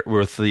Ric Flair,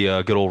 with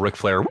the good old Ric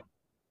Flair.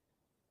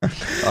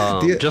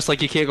 Just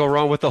like you can't go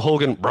wrong with the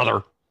Hogan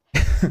brother.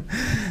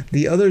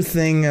 The other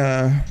thing,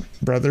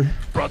 brother.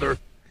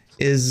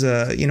 Is,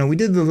 you know, we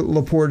did the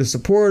Laporta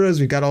supporters.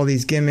 We got all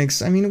these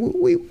gimmicks. I mean,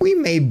 we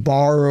may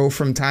borrow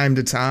from time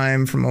to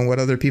time from what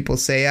other people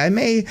say. I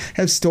may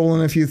have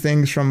stolen a few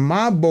things from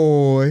my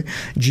boy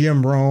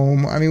Jim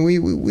Rome. I mean,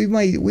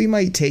 we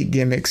might take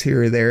gimmicks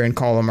here or there and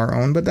call them our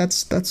own, but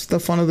that's the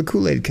fun of the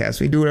Kool-Aid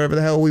cast. We do whatever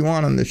the hell we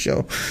want on the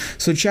show.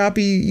 So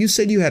Choppy, you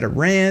said you had a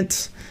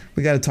rant.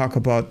 We got to talk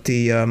about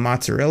the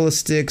mozzarella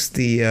sticks,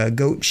 the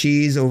goat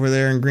cheese over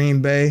there in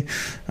Green Bay.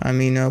 I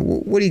mean,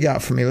 what do you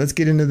got for me? Let's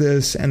get into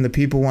this. And the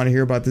people want to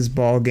hear about this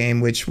ball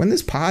game, which when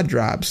this pod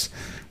drops,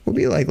 will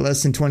be like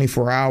less than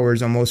 24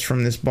 hours almost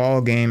from this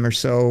ball game or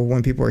so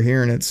when people are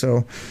hearing it.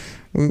 So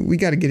we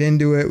got to get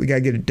into it. We got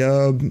to get a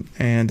dub.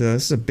 And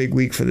this is a big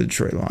week for the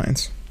Detroit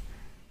Lions.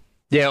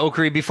 Yeah,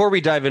 Okrie, before we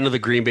dive into the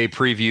Green Bay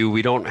preview,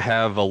 we don't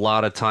have a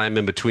lot of time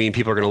in between.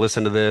 People are going to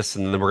listen to this,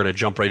 and then we're going to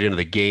jump right into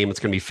the game. It's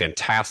going to be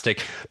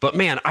fantastic. But,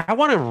 man, I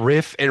want to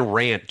riff and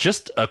rant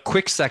just a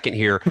quick second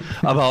here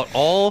about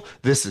all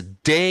this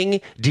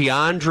dang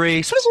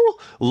DeAndre Swizzle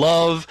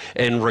love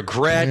and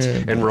regret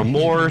and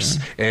remorse.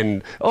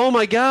 And, oh,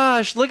 my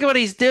gosh, look at what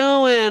he's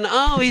doing.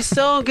 Oh, he's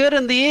so good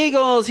in the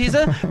Eagles. He's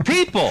a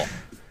people.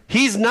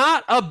 He's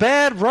not a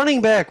bad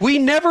running back. We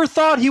never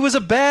thought he was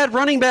a bad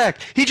running back.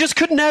 He just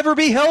could never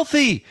be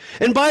healthy.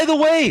 And by the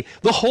way,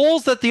 the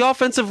holes that the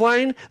offensive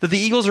line that the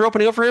Eagles are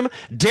opening up for him,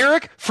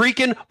 Derek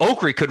freaking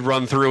Okrie could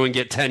run through and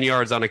get 10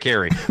 yards on a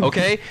carry.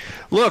 Okay?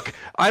 Look,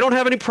 I don't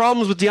have any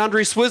problems with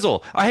DeAndre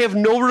Swizzle. I have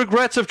no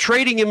regrets of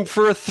trading him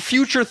for a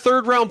future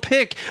third-round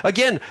pick.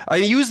 Again, I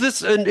use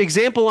this an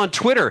example on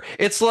Twitter.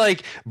 It's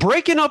like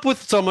breaking up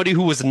with somebody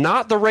who was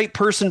not the right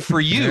person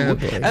for you,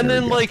 and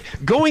then like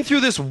going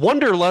through this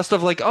wanderlust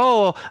of like,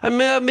 oh,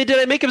 did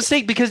I make a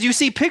mistake? Because you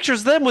see pictures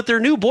of them with their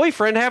new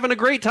boyfriend having a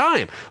great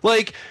time.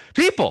 Like,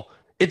 people,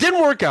 it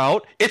didn't work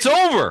out. It's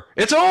over.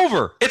 It's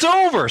over. It's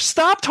over.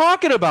 Stop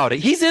talking about it.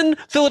 He's in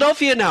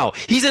Philadelphia now.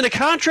 He's in a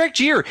contract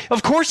year.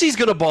 Of course he's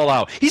going to ball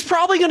out. He's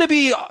probably going to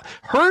be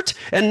hurt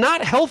and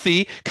not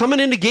healthy coming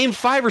into game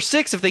 5 or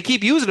 6 if they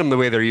keep using him the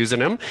way they're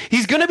using him.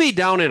 He's going to be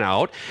down and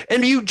out,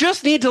 and you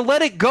just need to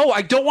let it go.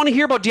 I don't want to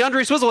hear about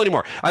DeAndre Swizzle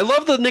anymore. I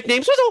love the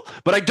nickname Swizzle,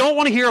 but I don't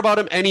want to hear about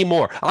him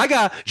anymore. I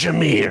got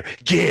Jahmyr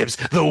Gibbs,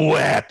 the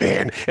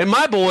weapon, and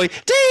my boy,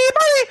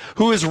 D-Money,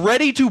 who is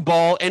ready to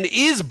ball and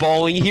is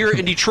balling here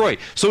in Detroit.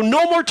 So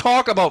no more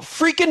talk about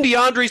freaking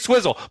DeAndre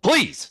Swizzle,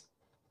 please.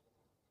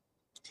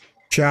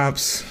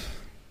 Chops.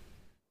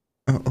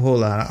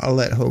 Hold on. I'll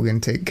let Hogan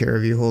take care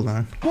of you. Hold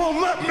on.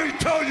 Well, let me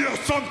tell you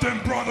something,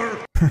 brother.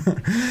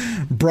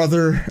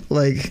 Brother,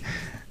 like,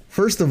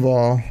 first of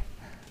all,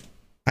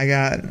 I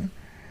got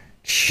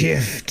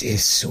Shifty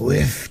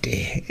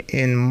Swifty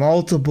in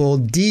multiple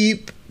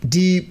deep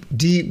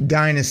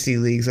dynasty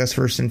leagues. That's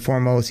first and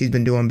foremost. He's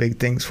been doing big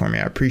things for me.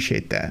 I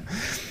appreciate that.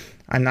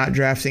 I'm not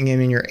drafting him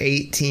in your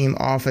 8-team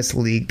office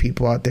league,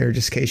 people out there,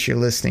 just in case you're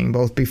listening,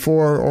 both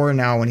before or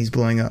now when he's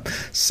blowing up.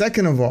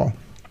 Second of all,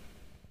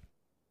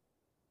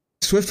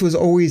 Swift was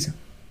always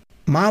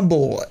my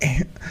boy,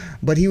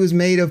 but he was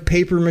made of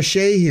paper mache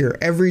here.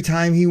 Every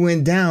time he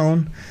went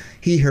down,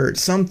 he hurt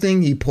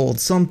something, he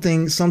pulled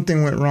something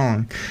went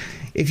wrong.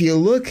 If you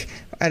look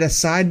at a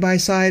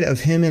side-by-side of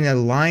him in a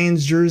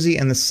Lions jersey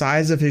and the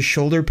size of his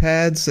shoulder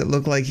pads that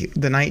look like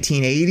the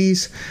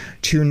 1980s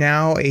to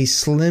now a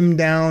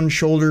slimmed-down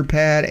shoulder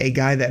pad, a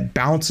guy that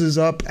bounces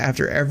up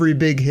after every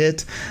big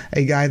hit,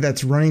 a guy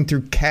that's running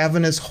through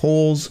cavernous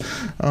holes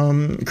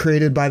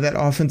created by that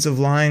offensive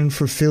line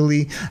for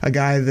Philly, a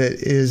guy that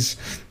is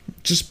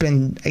just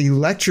been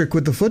electric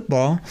with the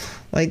football.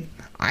 Like,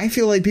 I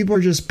feel like people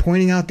are just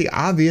pointing out the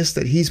obvious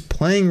that he's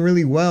playing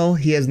really well.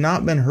 He has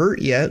not been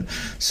hurt yet,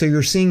 so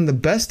you're seeing the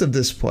best of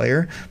this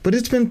player, but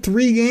it's been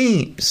 3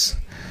 games.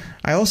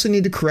 I also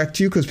need to correct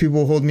you because people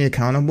will hold me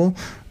accountable.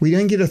 We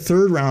didn't get a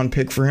 3rd-round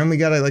pick for him. We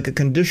got a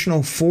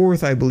conditional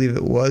 4th, I believe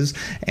it was,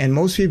 and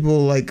most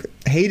people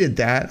hated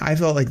that. I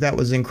felt like that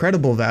was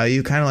incredible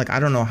value. Kind of like,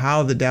 I don't know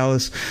how the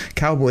Dallas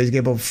Cowboys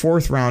gave up a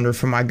 4th-rounder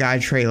for my guy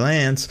Trey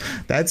Lance.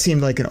 That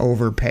seemed like an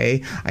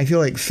overpay. I feel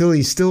like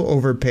Philly still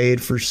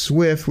overpaid for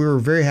Swift. We were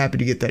very happy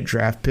to get that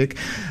draft pick.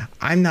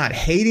 I'm not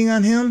hating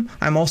on him.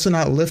 I'm also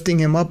not lifting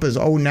him up as,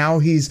 oh, now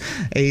he's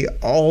a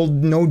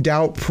no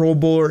doubt Pro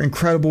Bowler,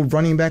 incredible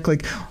running back.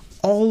 Like,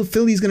 all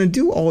Philly's going to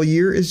do all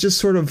year is just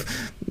sort of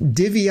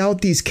divvy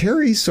out these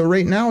carries. So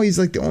right now he's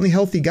like the only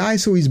healthy guy,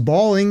 so he's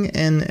balling,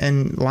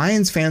 and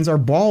Lions fans are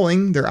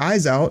bawling their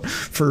eyes out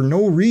for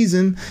no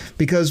reason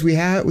because we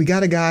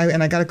got a guy,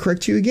 and I got to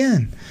correct you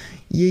again.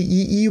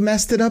 You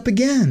messed it up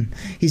again.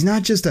 He's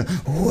not just a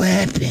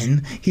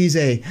weapon. He's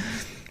a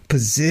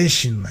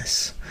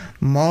positionless,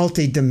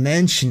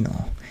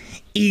 multi-dimensional,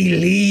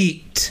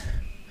 elite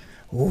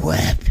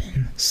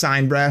weapon.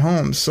 Signed Brad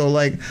Holmes. So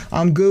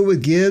I'm good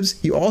with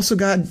Gibbs. You also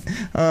got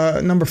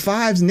number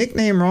 5's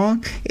nickname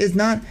wrong. It's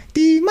not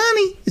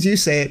D-Money, as you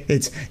say it.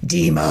 It's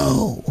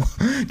Demo.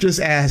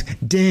 Just ask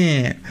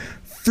Dan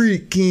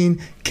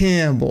freaking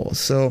Campbell.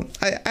 So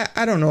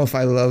I don't know if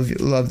I love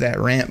that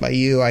rant by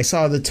you. I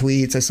saw the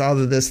tweets. I saw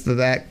the this, the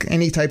that.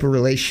 Any type of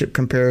relationship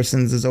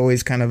comparisons is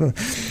always kind of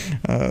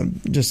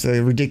just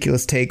a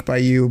ridiculous take by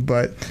you.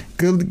 But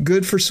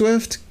good for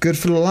Swift. Good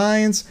for the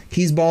Lions.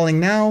 He's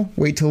balling now.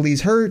 Wait till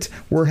he's hurt.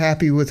 We're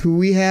happy with who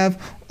we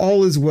have.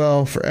 All is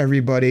well for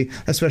everybody,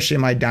 especially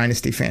my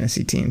dynasty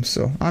fantasy team.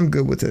 So I'm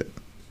good with it.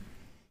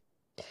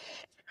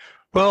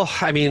 Well,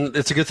 I mean,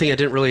 it's a good thing I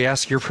didn't really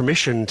ask your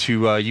permission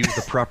to use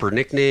the proper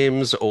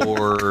nicknames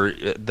or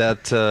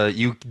that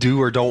you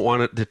do or don't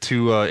want it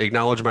to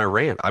acknowledge my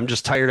rant. I'm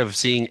just tired of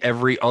seeing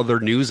every other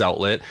news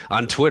outlet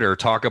on Twitter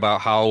talk about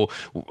how,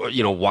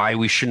 why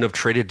we shouldn't have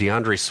traded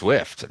DeAndre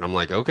Swift. And I'm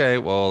like, okay,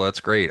 well, that's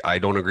great. I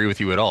don't agree with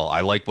you at all. I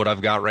like what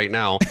I've got right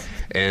now.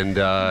 And,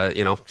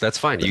 that's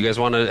fine. You guys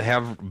want to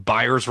have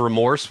buyer's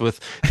remorse with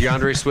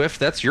DeAndre Swift?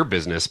 That's your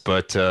business.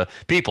 But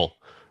people,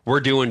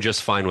 we're doing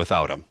just fine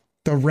without him.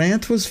 The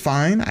rant was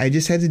fine. I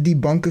just had to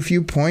debunk a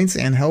few points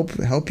and help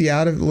you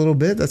out a little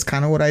bit. That's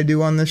kind of what I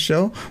do on this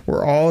show.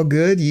 We're all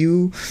good.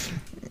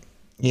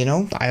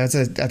 That's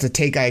a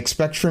take I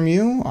expect from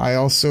you.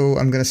 I'm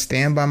going to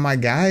stand by my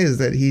guy is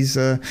that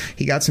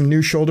he got some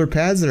new shoulder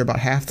pads that are about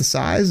half the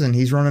size and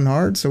he's running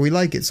hard. So we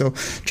like it. So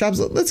Chops,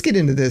 let's get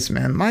into this,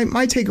 man. My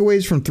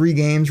takeaways from 3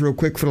 games real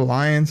quick for the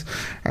Lions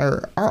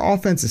are our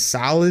offense is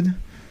solid,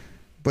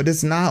 but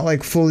it's not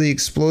like fully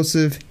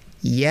explosive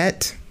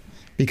yet.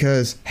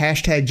 Because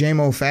hashtag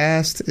JMO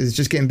Fast is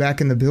just getting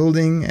back in the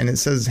building and it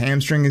says his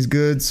hamstring is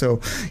good. So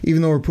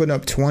even though we're putting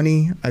up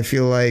 20, I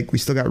feel like we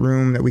still got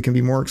room that we can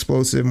be more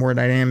explosive, more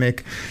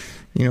dynamic.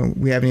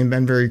 We haven't even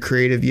been very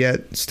creative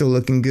yet. Still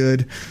looking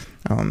good.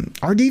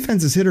 Our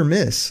defense is hit or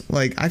miss.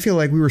 Like, I feel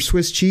like we were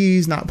Swiss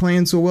cheese, not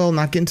playing so well,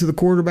 not getting to the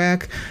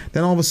quarterback.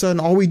 Then all of a sudden,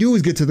 all we do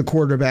is get to the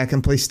quarterback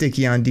and play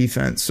sticky on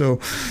defense. So,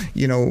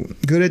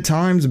 good at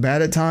times,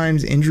 bad at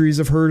times. Injuries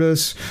have hurt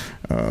us.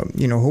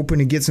 Hoping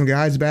to get some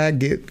guys back,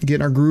 get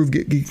in our groove,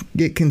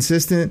 get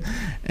consistent.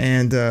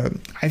 And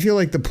I feel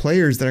like the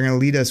players that are going to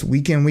lead us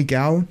week in, week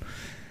out,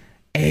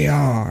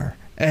 AR,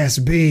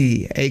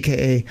 SB,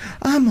 a.k.a.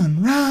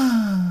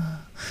 Amon-Ra.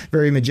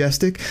 Very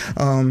majestic.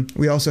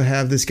 We also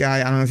have this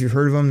guy, I don't know if you've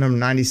heard of him, number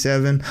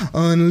 97,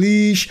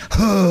 Unleash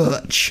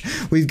Hutch.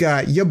 We've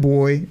got your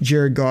boy,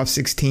 Jared Goff,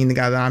 16, the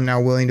guy that I'm now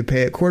willing to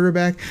pay at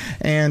quarterback.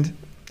 And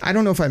I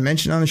don't know if I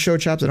mentioned on the show,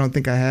 Chops. I don't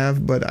think I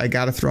have, but I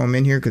got to throw him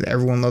in here because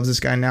everyone loves this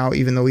guy now,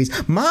 even though he's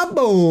my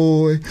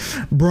boy,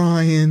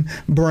 Brian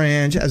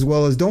Branch, as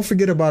well as don't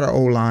forget about our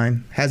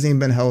O-line. Hasn't even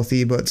been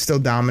healthy, but still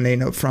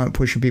dominating up front,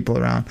 pushing people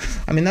around.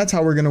 I mean, that's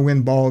how we're going to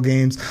win ball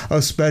games,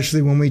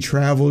 especially when we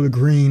travel to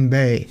Green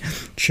Bay.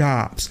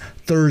 Chops,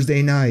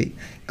 Thursday night.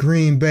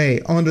 Green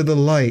Bay, under the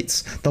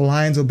lights. The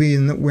Lions will be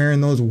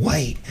wearing those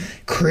white,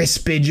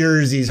 crispy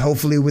jerseys,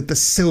 hopefully with the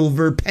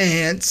silver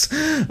pants,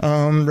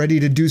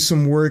 ready to do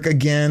some work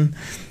again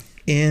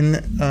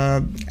in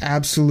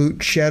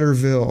absolute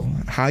Cheddarville.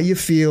 How you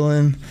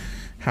feeling?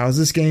 How's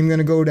this game going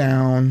to go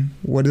down?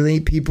 What do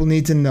people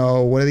need to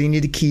know? What do they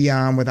need to key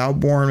on without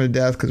boring to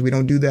death? Because we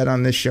don't do that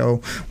on this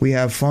show. We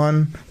have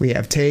fun. We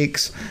have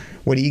takes.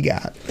 What do you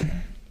got?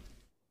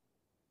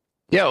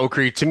 Yeah,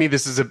 Okrie, to me,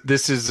 this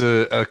is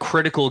a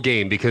critical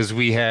game because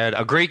we had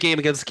a great game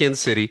against Kansas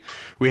City.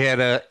 We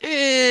had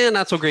a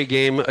not so great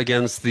game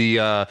against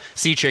the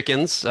Sea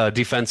Chickens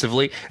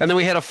defensively. And then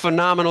we had a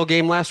phenomenal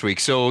game last week.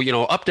 So,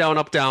 up, down,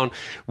 up, down.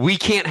 We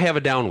can't have a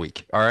down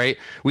week, all right?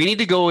 We need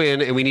to go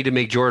in and we need to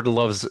make Jordan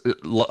Love's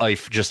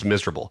life just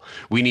miserable.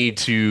 We need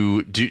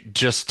to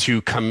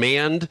to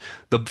command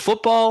the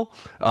football.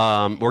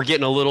 We're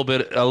getting a little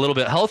bit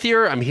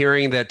healthier. I'm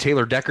hearing that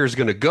Taylor Decker's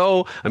going to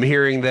go. I'm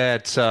hearing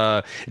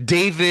that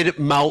David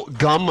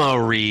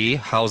Montgomery,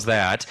 how's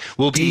that,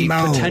 will be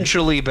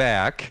potentially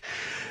back.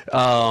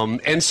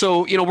 And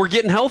so, we're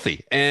getting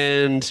healthy.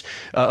 And,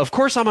 of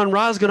course,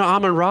 Amon-Ra is going to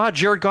Amon-Ra.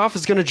 Jared Goff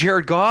is going to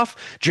Jared Goff.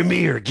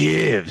 Jahmyr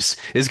Gibbs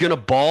is going to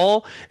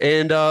ball.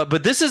 And,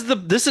 but this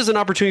is an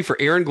opportunity for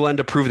Aaron Glenn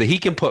to prove that he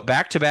can put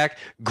back-to-back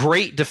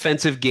great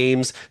defensive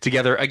games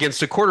together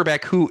against a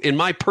quarterback who, in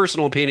my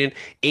personal opinion,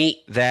 ain't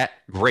that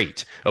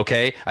great.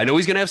 Okay. I know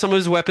he's going to have some of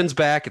his weapons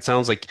back. It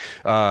sounds like,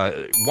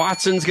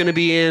 Watson's going to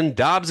be in,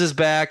 Dobbs is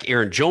back,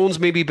 Aaron Jones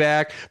may be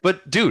back,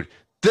 but dude,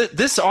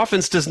 this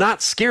offense does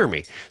not scare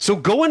me. So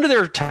go into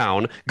their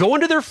town, go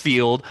into their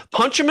field,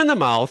 punch them in the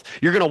mouth.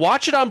 You're going to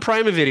watch it on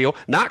Prime Video,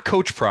 not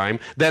Coach Prime.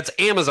 That's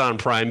Amazon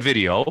Prime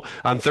Video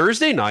on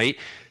Thursday night.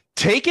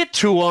 Take it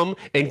to them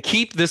and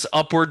keep this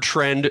upward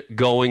trend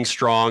going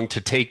strong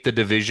to take the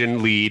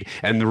division lead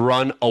and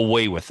run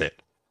away with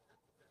it.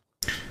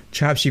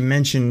 Chops, you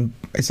mentioned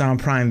it's on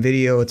Prime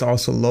Video. It's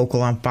also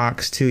local on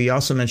Fox too. You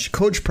also mentioned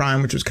Coach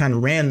Prime, which was kind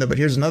of random, but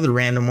here's another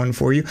random one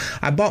for you.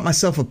 I bought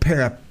myself a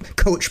pair of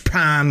Coach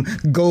Prime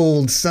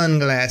gold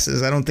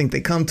sunglasses. I don't think they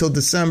come till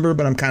December,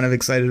 but I'm kind of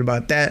excited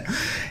about that.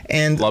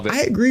 And Love it.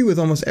 I agree with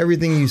almost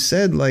everything you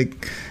said.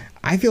 Like,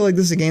 I feel like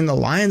this is a game the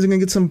Lions are going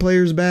to get some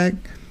players back.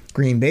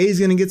 Green Bay is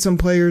going to get some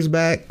players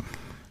back.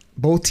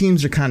 Both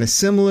teams are kind of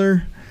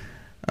similar.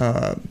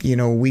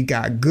 We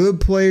got good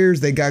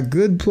players. They got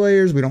good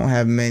players. We don't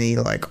have many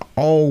like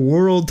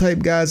all-world type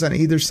guys on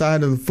either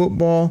side of the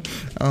football,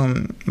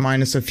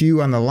 minus a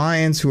few on the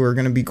Lions who are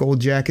going to be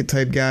gold jacket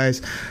type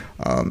guys.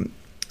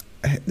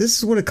 This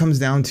is what it comes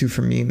down to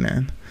for me,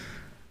 man.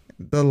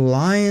 The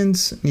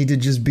Lions need to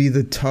just be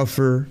the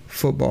tougher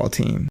football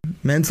team.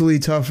 Mentally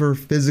tougher,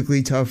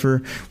 physically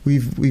tougher.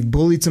 We've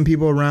bullied some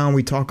people around.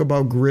 We talk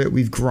about grit.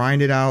 We've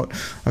grinded out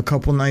a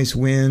couple nice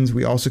wins.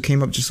 We also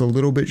came up just a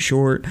little bit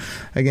short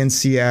against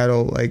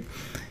Seattle. Like,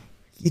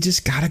 you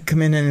just got to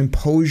come in and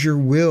impose your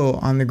will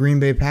on the Green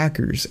Bay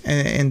Packers.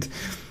 And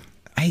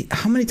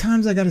how many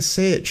times I got to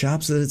say it,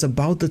 Chops, that it's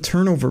about the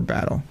turnover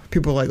battle.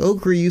 People are like,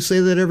 Okrie, you say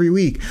that every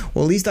week.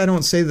 Well, at least I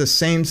don't say the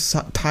same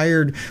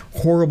tired,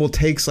 horrible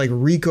takes like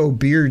Rico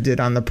Beard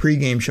did on the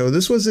pregame show.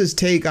 This was his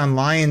take on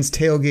Lions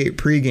tailgate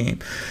pregame.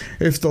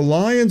 If the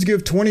Lions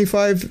give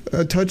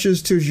 25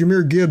 touches to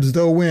Jahmyr Gibbs,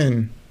 they'll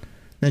win.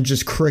 Then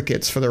just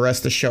crickets for the rest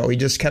of the show. He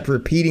just kept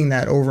repeating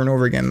that over and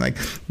over again. Like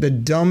the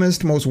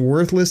dumbest, most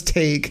worthless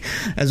take,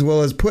 as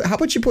well as how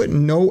about you put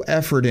no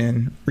effort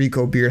in,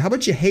 Rico Beard? How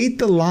about you hate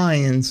the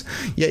Lions,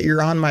 yet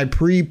you're on my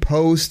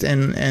pre-post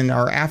and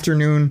our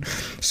afternoon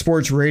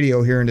sports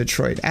radio here in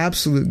Detroit?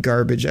 Absolute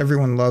garbage.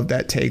 Everyone loved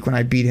that take when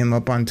I beat him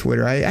up on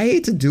Twitter. I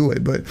hate to do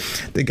it, but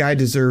the guy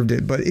deserved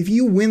it. But if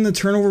you win the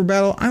turnover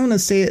battle, I want to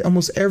say it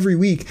almost every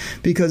week,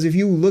 because if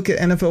you look at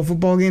NFL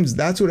football games,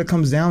 that's what it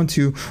comes down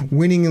to,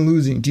 winning and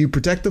losing. Do you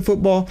protect the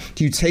football?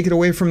 Do you take it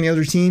away from the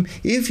other team?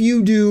 If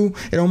you do,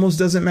 it almost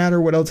doesn't matter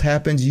what else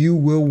happens. You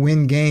will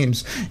win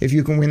games if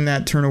you can win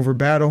that turnover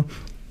battle.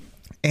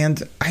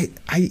 And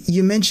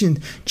you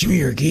mentioned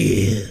Jahmyr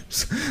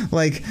Gibbs.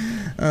 Like,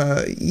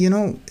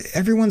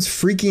 everyone's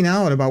freaking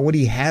out about what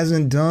he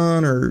hasn't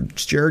done, or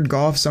Jared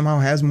Goff somehow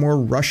has more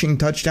rushing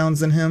touchdowns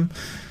than him.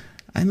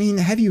 I mean,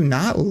 have you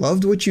not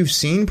loved what you've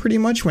seen pretty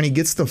much? When he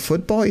gets the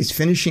football, he's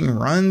finishing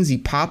runs, he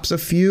pops a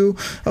few.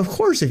 Of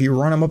course, if you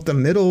run him up the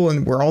middle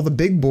and where all the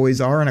big boys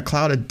are in a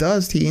cloud of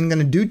dust, he ain't going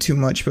to do too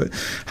much. But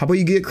how about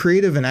you get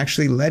creative and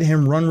actually let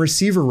him run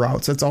receiver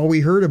routes? That's all we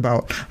heard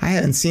about. I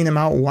haven't seen him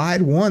out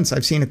wide once.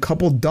 I've seen a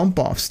couple dump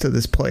offs to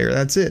this player.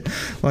 That's it.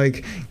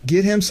 Like,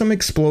 get him some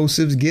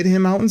explosives, get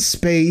him out in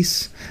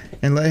space,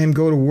 and let him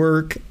go to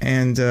work,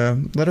 and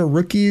let our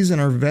rookies and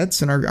our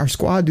vets and our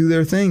squad do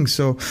their thing.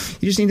 So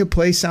you just need to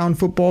play sound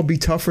football, be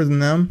tougher than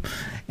them,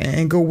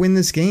 and go win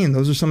this game.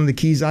 Those are some of the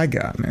keys I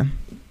got, man.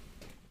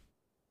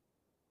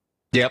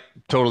 Yep,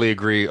 totally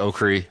agree,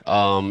 Okrie.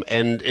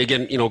 And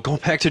again, going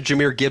back to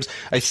Jahmyr Gibbs,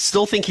 I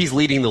still think he's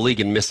leading the league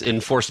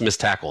in forced missed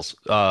tackles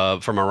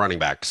from a running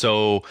back.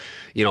 So,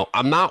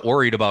 I'm not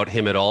worried about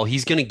him at all.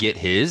 He's going to get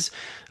his.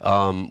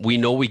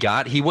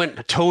 He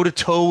went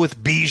toe-to-toe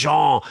with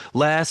Bijan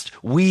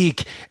last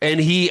week, and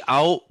he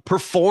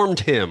outperformed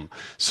him.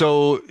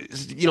 So,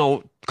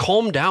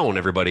 calm down,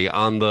 everybody,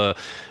 on the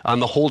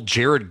whole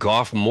Jared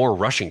Goff more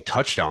rushing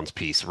touchdowns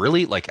piece.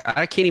 Really? Like,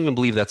 I can't even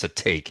believe that's a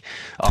take.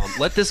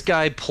 Let this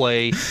guy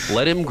play,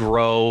 let him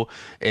grow,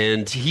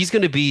 and he's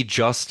going to be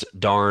just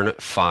darn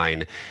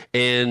fine.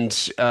 And,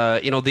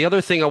 the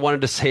other thing I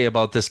wanted to say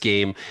about this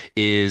game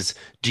is,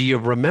 do you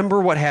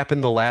remember what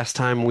happened the last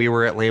time we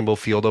were at Lambeau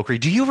Field, Okrie?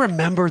 Do you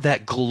remember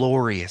that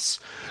glorious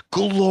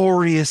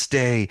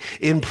day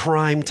in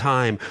prime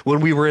time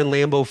when we were in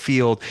Lambeau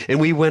Field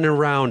and we went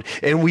around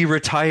and we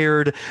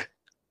retired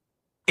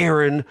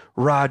Aaron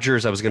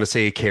Rodgers? I was going to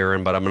say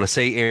Karen, but I'm going to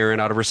say Aaron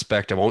out of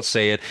respect. I won't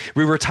say it.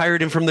 We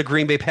retired him from the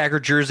Green Bay Packer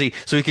jersey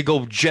so he could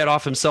go jet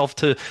off himself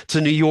to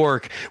New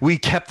York. We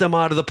kept him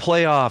out of the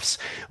playoffs.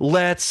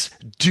 Let's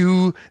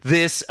do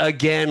this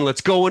again.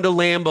 Let's go into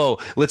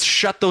Lambeau. Let's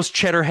shut those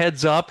cheddar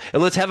heads up,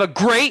 and let's have a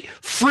great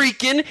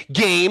freaking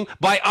game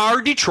by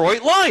our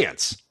Detroit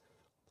Lions.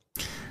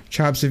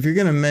 Chops, if you're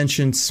going to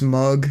mention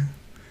smug,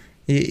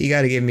 you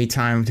got to give me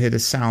time to hit a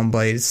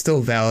soundbite. It's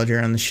still valid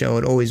here on the show.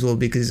 It always will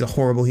be, because he's a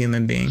horrible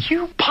human being.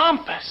 You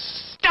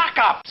pompous,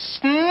 stuck-up,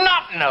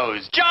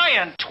 snot-nosed,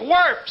 giant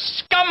twerp,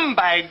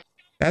 scumbag.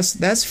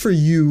 That's for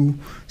you,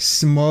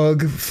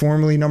 smug,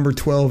 formerly number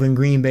 12 in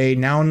Green Bay,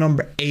 now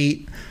number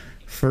 8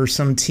 for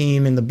some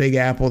team in the Big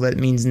Apple that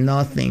means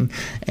nothing,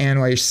 and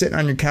while you're sitting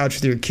on your couch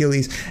with your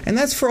Achilles. And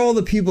that's for all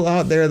the people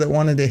out there that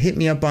wanted to hit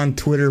me up on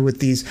Twitter with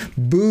these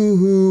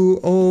boo-hoo,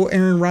 oh,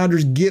 Aaron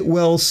Rodgers get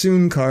well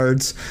soon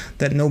cards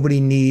that nobody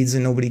needs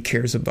and nobody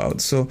cares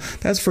about. So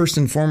that's first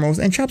and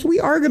foremost. And Chops, we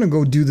are going to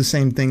go do the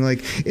same thing.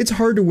 Like, it's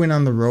hard to win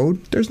on the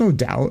road. There's no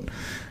doubt.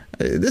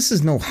 This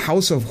is no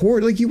House of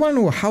Horrors. Like, you want to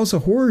know what House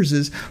of Horrors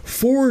is?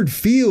 Ford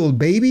Field,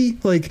 baby.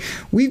 Like,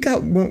 we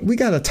got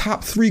a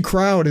top 3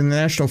 crowd in the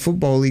National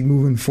Football League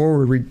moving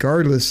forward,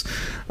 regardless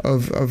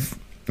of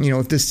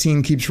if this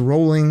team keeps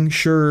rolling.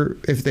 Sure,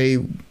 if they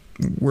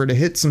were to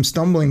hit some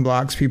stumbling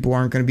blocks, people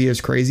aren't going to be as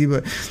crazy.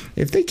 But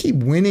if they keep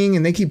winning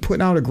and they keep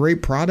putting out a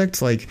great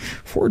product, like,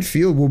 Ford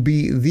Field will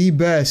be the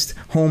best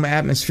home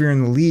atmosphere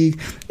in the league.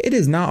 It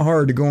is not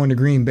hard to go into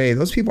Green Bay.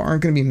 Those people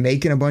aren't going to be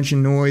making a bunch of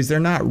noise. They're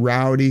not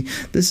rowdy.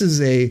 This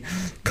is a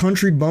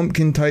country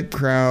bumpkin type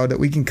crowd that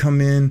we can come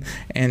in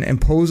and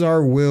impose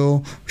our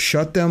will,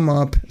 shut them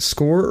up,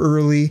 score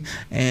early,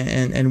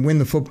 and win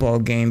the football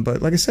game.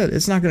 But like I said,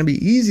 it's not going to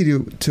be easy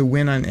to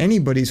win on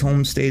anybody's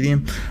home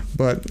stadium.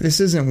 But this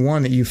isn't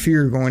one that you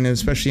fear going in,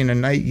 especially in a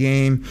night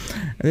game.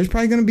 And there's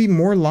probably going to be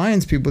more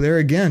Lions people there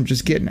again,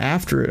 just getting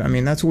after it. I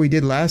mean, that's what we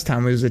did last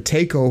time. It was a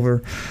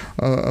takeover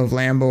of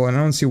Lambeau, and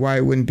I don't see why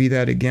it wouldn't be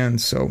that again.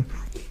 So,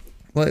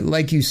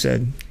 like you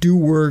said, do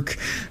work,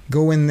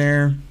 go in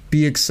there,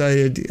 be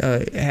excited,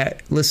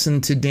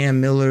 listen to Dan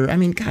Miller. I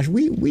mean, gosh,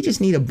 we just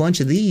need a bunch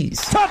of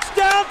these.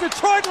 Touchdown,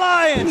 Detroit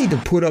Lions! We need to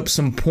put up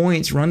some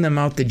points, run them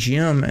out the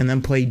gym, and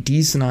then play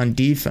decent on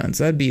defense.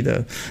 That'd be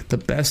the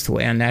best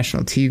way on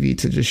national TV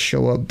to just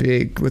show up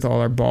big with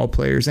all our ball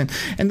players. And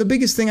the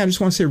biggest thing I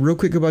just want to say real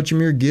quick about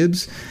Jahmyr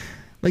Gibbs,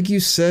 like you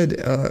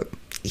said,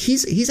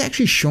 he's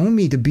actually shown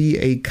me to be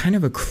a kind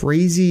of a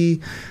crazy,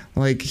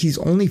 like he's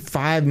only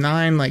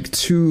 5'9", like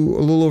a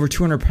little over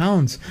 200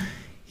 pounds.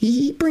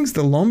 He brings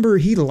the lumber.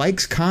 He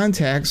likes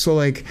contact. So,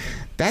 like,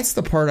 that's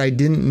the part I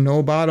didn't know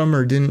about him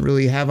or didn't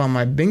really have on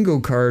my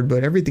bingo card.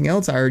 But everything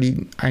else I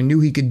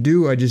knew he could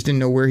do. I just didn't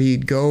know where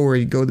he'd go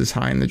this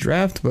high in the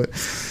draft. But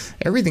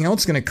everything else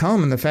is going to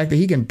come. And the fact that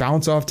he can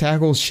bounce off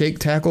tackles, shake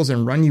tackles,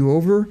 and run you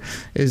over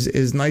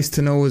is nice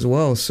to know as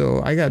well.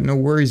 So I got no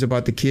worries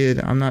about the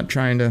kid. I'm not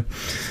trying to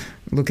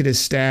look at his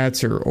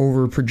stats or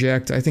over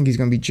project. I think he's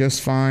going to be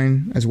just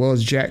fine, as well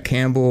as Jack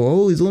Campbell.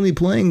 Oh, he's only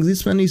playing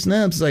these many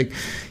snaps. Like,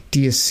 do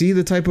you see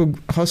the type of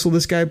hustle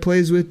this guy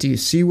plays with? Do you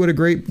see what a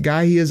great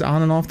guy he is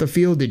on and off the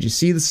field? Did you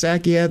see the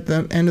sack he had at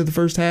the end of the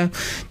first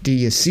half? Do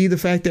you see the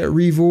fact that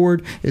Reeve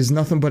Ward is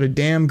nothing but a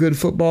damn good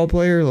football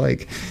player?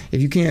 Like,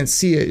 if you can't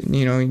see it,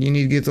 you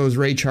need to get those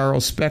Ray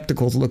Charles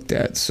spectacles looked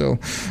at. So,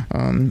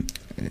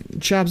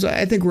 Chops,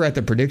 I think we're at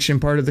the prediction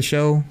part of the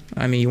show.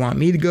 I mean, you want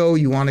me to go?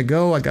 You want to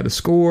go? I got a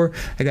score.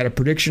 I got a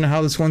prediction of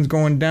how this one's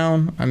going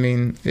down. I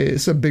mean,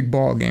 it's a big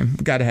ball game.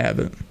 Got to have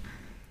it.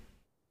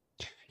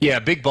 Yeah,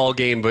 big ball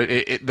game, but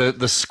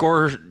the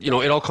score,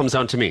 it all comes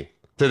down to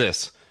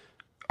this.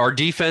 Our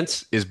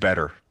defense is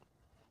better.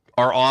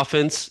 Our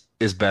offense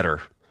is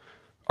better.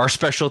 Our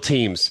special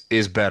teams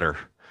is better.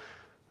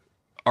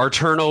 Our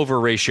turnover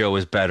ratio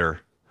is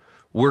better.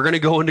 We're going to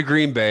go into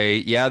Green Bay.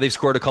 Yeah, they've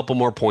scored a couple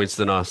more points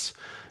than us,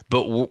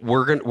 but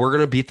we're going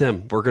to beat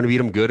them. We're going to beat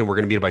them good, and we're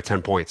going to beat them by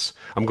 10 points.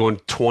 I'm going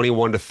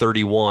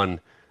 21-31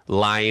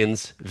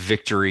 Lions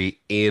victory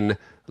in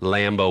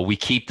Lambeau. We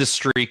keep the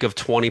streak of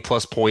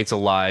 20-plus points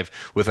alive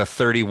with a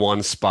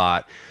 31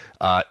 spot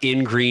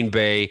in Green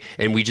Bay,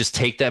 and we just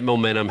take that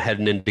momentum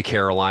heading into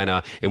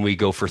Carolina, and we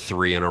go for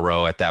 3 in a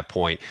row at that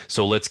point.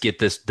 So let's get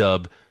this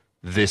dub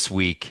this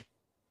week.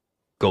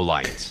 Go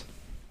Lions.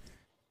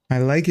 I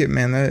like it,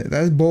 man.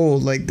 That's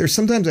bold. Like, there's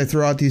sometimes I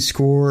throw out these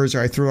scores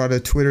or I throw out a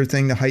Twitter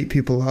thing to hype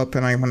people up,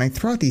 and when I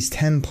throw out these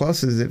 10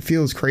 pluses, it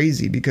feels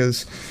crazy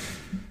because,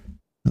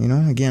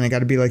 again, I got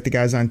to be like the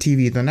guys on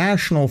TV. The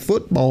National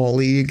Football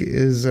League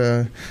is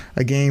a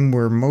game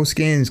where most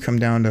games come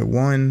down to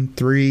 1,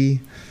 3,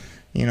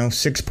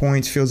 6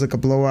 points. Feels like a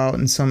blowout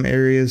in some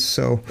areas.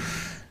 So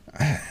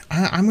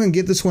I'm going to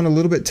get this one a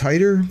little bit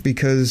tighter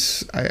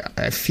because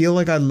I feel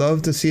like I'd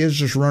love to see us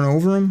just run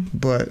over them,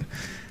 but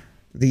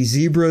the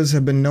Zebras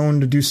have been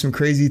known to do some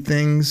crazy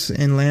things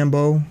in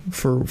Lambeau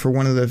for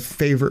one of the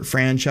favorite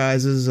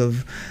franchises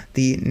of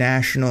the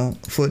National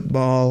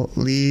Football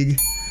League.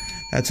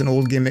 That's an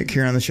old gimmick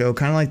here on the show,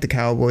 kind of like the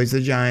Cowboys,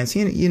 the Giants.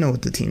 You know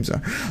what the teams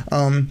are.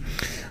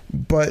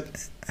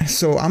 But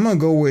so I'm going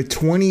to go with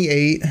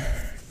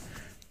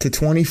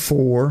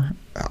 28-24.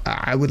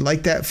 I would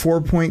like that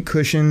 4-point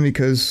cushion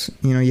because,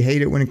 you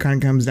hate it when it kind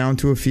of comes down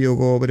to a field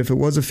goal. But if it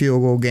was a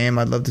field goal game,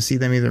 I'd love to see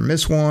them either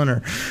miss one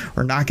or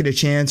not get a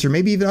chance, or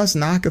maybe even us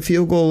knock a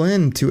field goal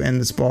in to end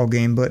this ball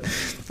game. But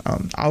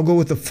I'll go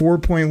with a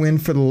 4-point win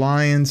for the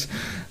Lions.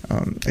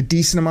 A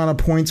decent amount of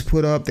points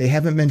put up. They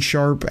haven't been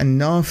sharp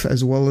enough,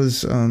 as well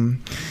as you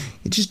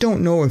just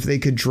don't know if they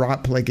could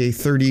drop like a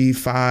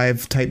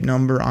 35 type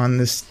number on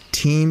this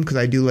team, because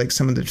I do like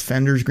some of the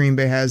defenders Green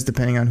Bay has,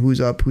 depending on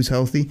who's up, who's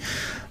healthy.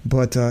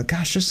 But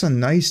gosh, just a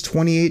nice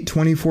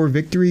 28-24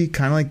 victory,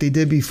 kind of like they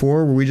did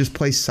before, where we just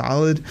play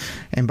solid,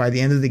 and by the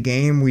end of the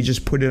game we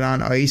just put it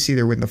on ice,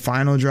 either with the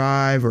final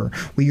drive or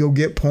we go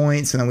get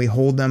points and then we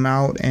hold them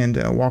out and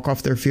walk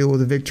off their field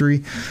with a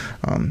victory.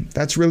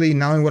 That's really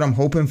not only what I'm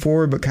hoping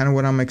for, but kind of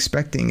what I'm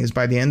expecting is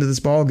by the end of this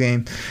ball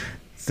game,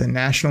 the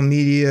national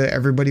media,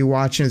 everybody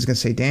watching is going to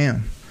say,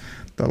 damn,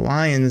 the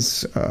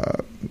Lions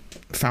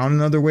found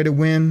another way to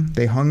win.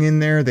 They hung in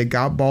there. They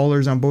got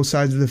ballers on both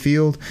sides of the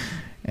field,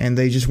 and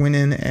they just went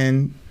in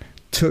and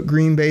took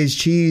Green Bay's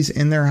cheese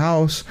in their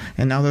house,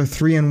 and now they're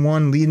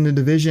 3-1 leading the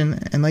division.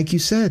 And like you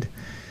said,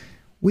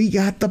 we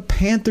got the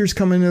Panthers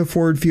coming to the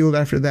Ford Field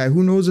after that.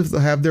 Who knows if they'll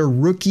have their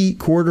rookie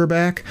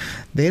quarterback?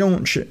 They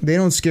don't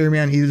scare me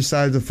on either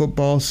side of the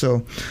football.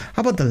 So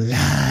how about the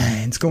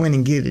Lions go in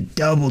and get a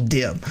double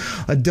dip,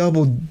 a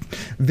double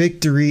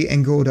victory,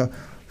 and go to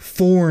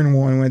 4-1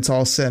 when it's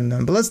all said and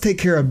done? But let's take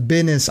care of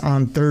business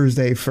on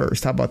Thursday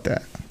first. How about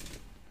that?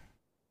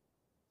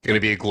 Going to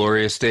be a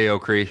glorious day,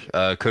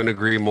 Okrie. Couldn't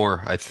agree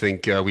more. I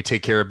think we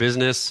take care of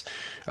business.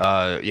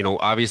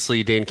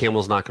 Obviously Dan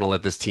Campbell's not going to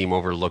let this team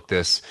overlook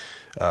this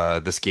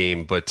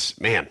game, but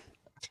man,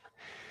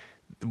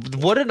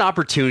 what an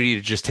opportunity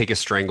to just take a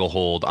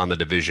stranglehold on the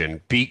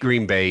division, beat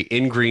Green Bay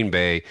in Green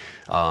Bay.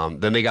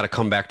 Then they got to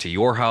come back to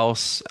your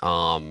house.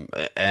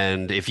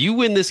 And if you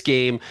win this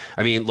game,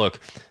 I mean, look,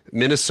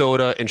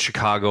 Minnesota and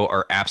Chicago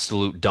are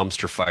absolute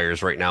dumpster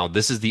fires right now.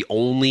 This is the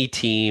only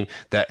team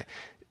that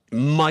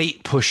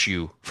might push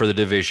you for the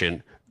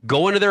division.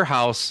 Go into their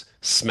house,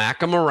 smack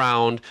them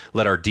around,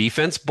 let our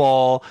defense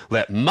ball,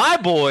 let my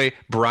boy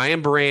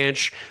Brian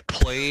Branch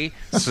play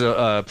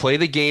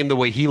the game the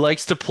way he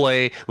likes to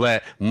play,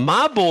 let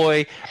my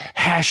boy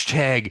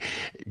hashtag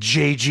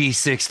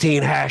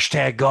JG16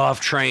 hashtag golf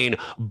train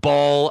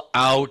ball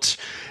out,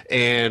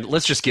 and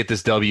let's just get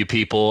this W,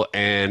 people,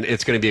 and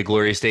it's going to be a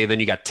glorious day. Then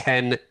you got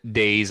 10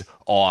 days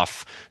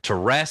off to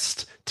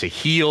rest, to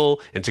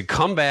heal, and to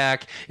come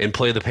back and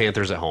play the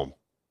Panthers at home.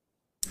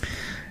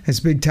 It's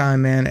big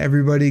time, man.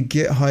 Everybody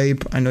get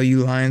hype. I know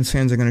you Lions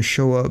fans are going to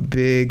show up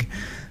big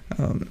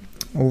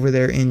over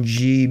there in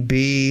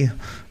GB.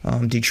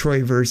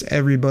 Detroit versus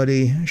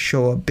everybody.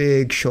 Show up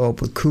big. Show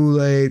up with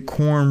Koolaid,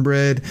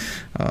 cornbread,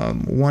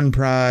 One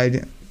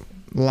Pride,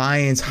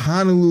 Lions,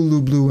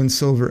 Honolulu blue and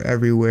silver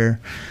everywhere.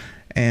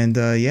 And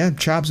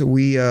Chops,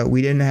 we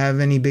didn't have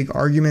any big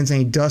arguments,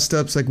 any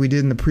dust-ups like we did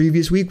in the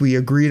previous week. We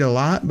agreed a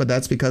lot, but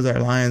that's because our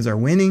Lions are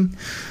winning.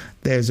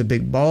 There's a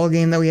big ball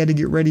game that we had to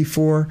get ready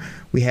for.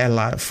 We had a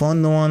lot of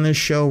fun, though, on this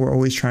show. We're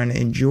always trying to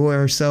enjoy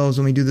ourselves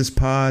when we do this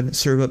pod,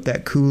 serve up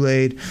that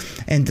Kool-Aid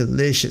and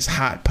delicious,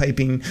 hot,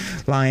 piping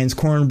Lions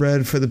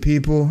cornbread for the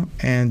people.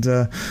 And,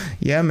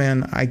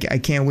 man, I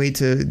can't wait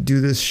to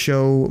do this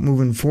show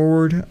moving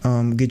forward,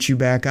 get you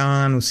back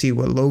on. We'll see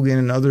what Logan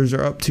and others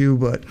are up to.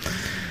 But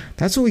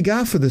that's what we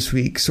got for this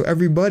week. So,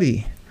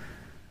 everybody,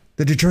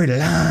 the Detroit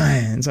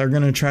Lions are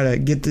going to try to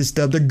get this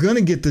dub. They're going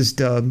to get this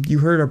dub. You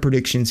heard our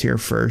predictions here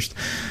first.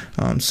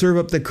 Serve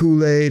up the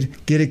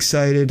Kool-Aid. Get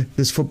excited.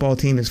 This football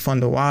team is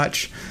fun to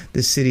watch.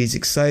 This city's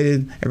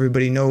excited.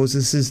 Everybody knows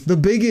this is the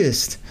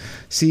biggest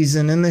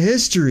season in the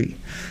history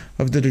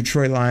of the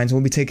Detroit Lions.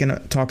 We'll be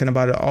talking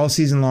about it all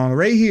season long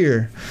right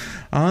here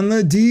on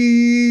the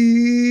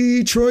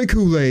Detroit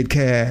Kool-Aid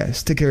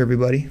cast. Take care,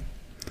 everybody.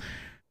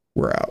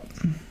 We're out.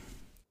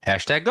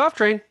 Hashtag golf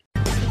train.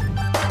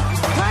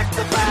 Pack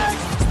the bag,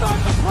 start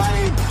the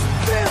plane.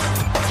 This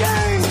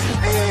game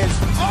is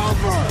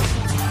over.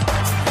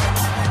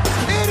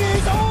 It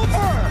is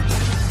over.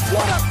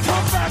 What a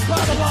comeback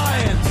by the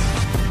Lions.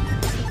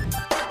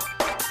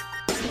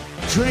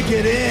 Drink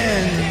it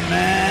in.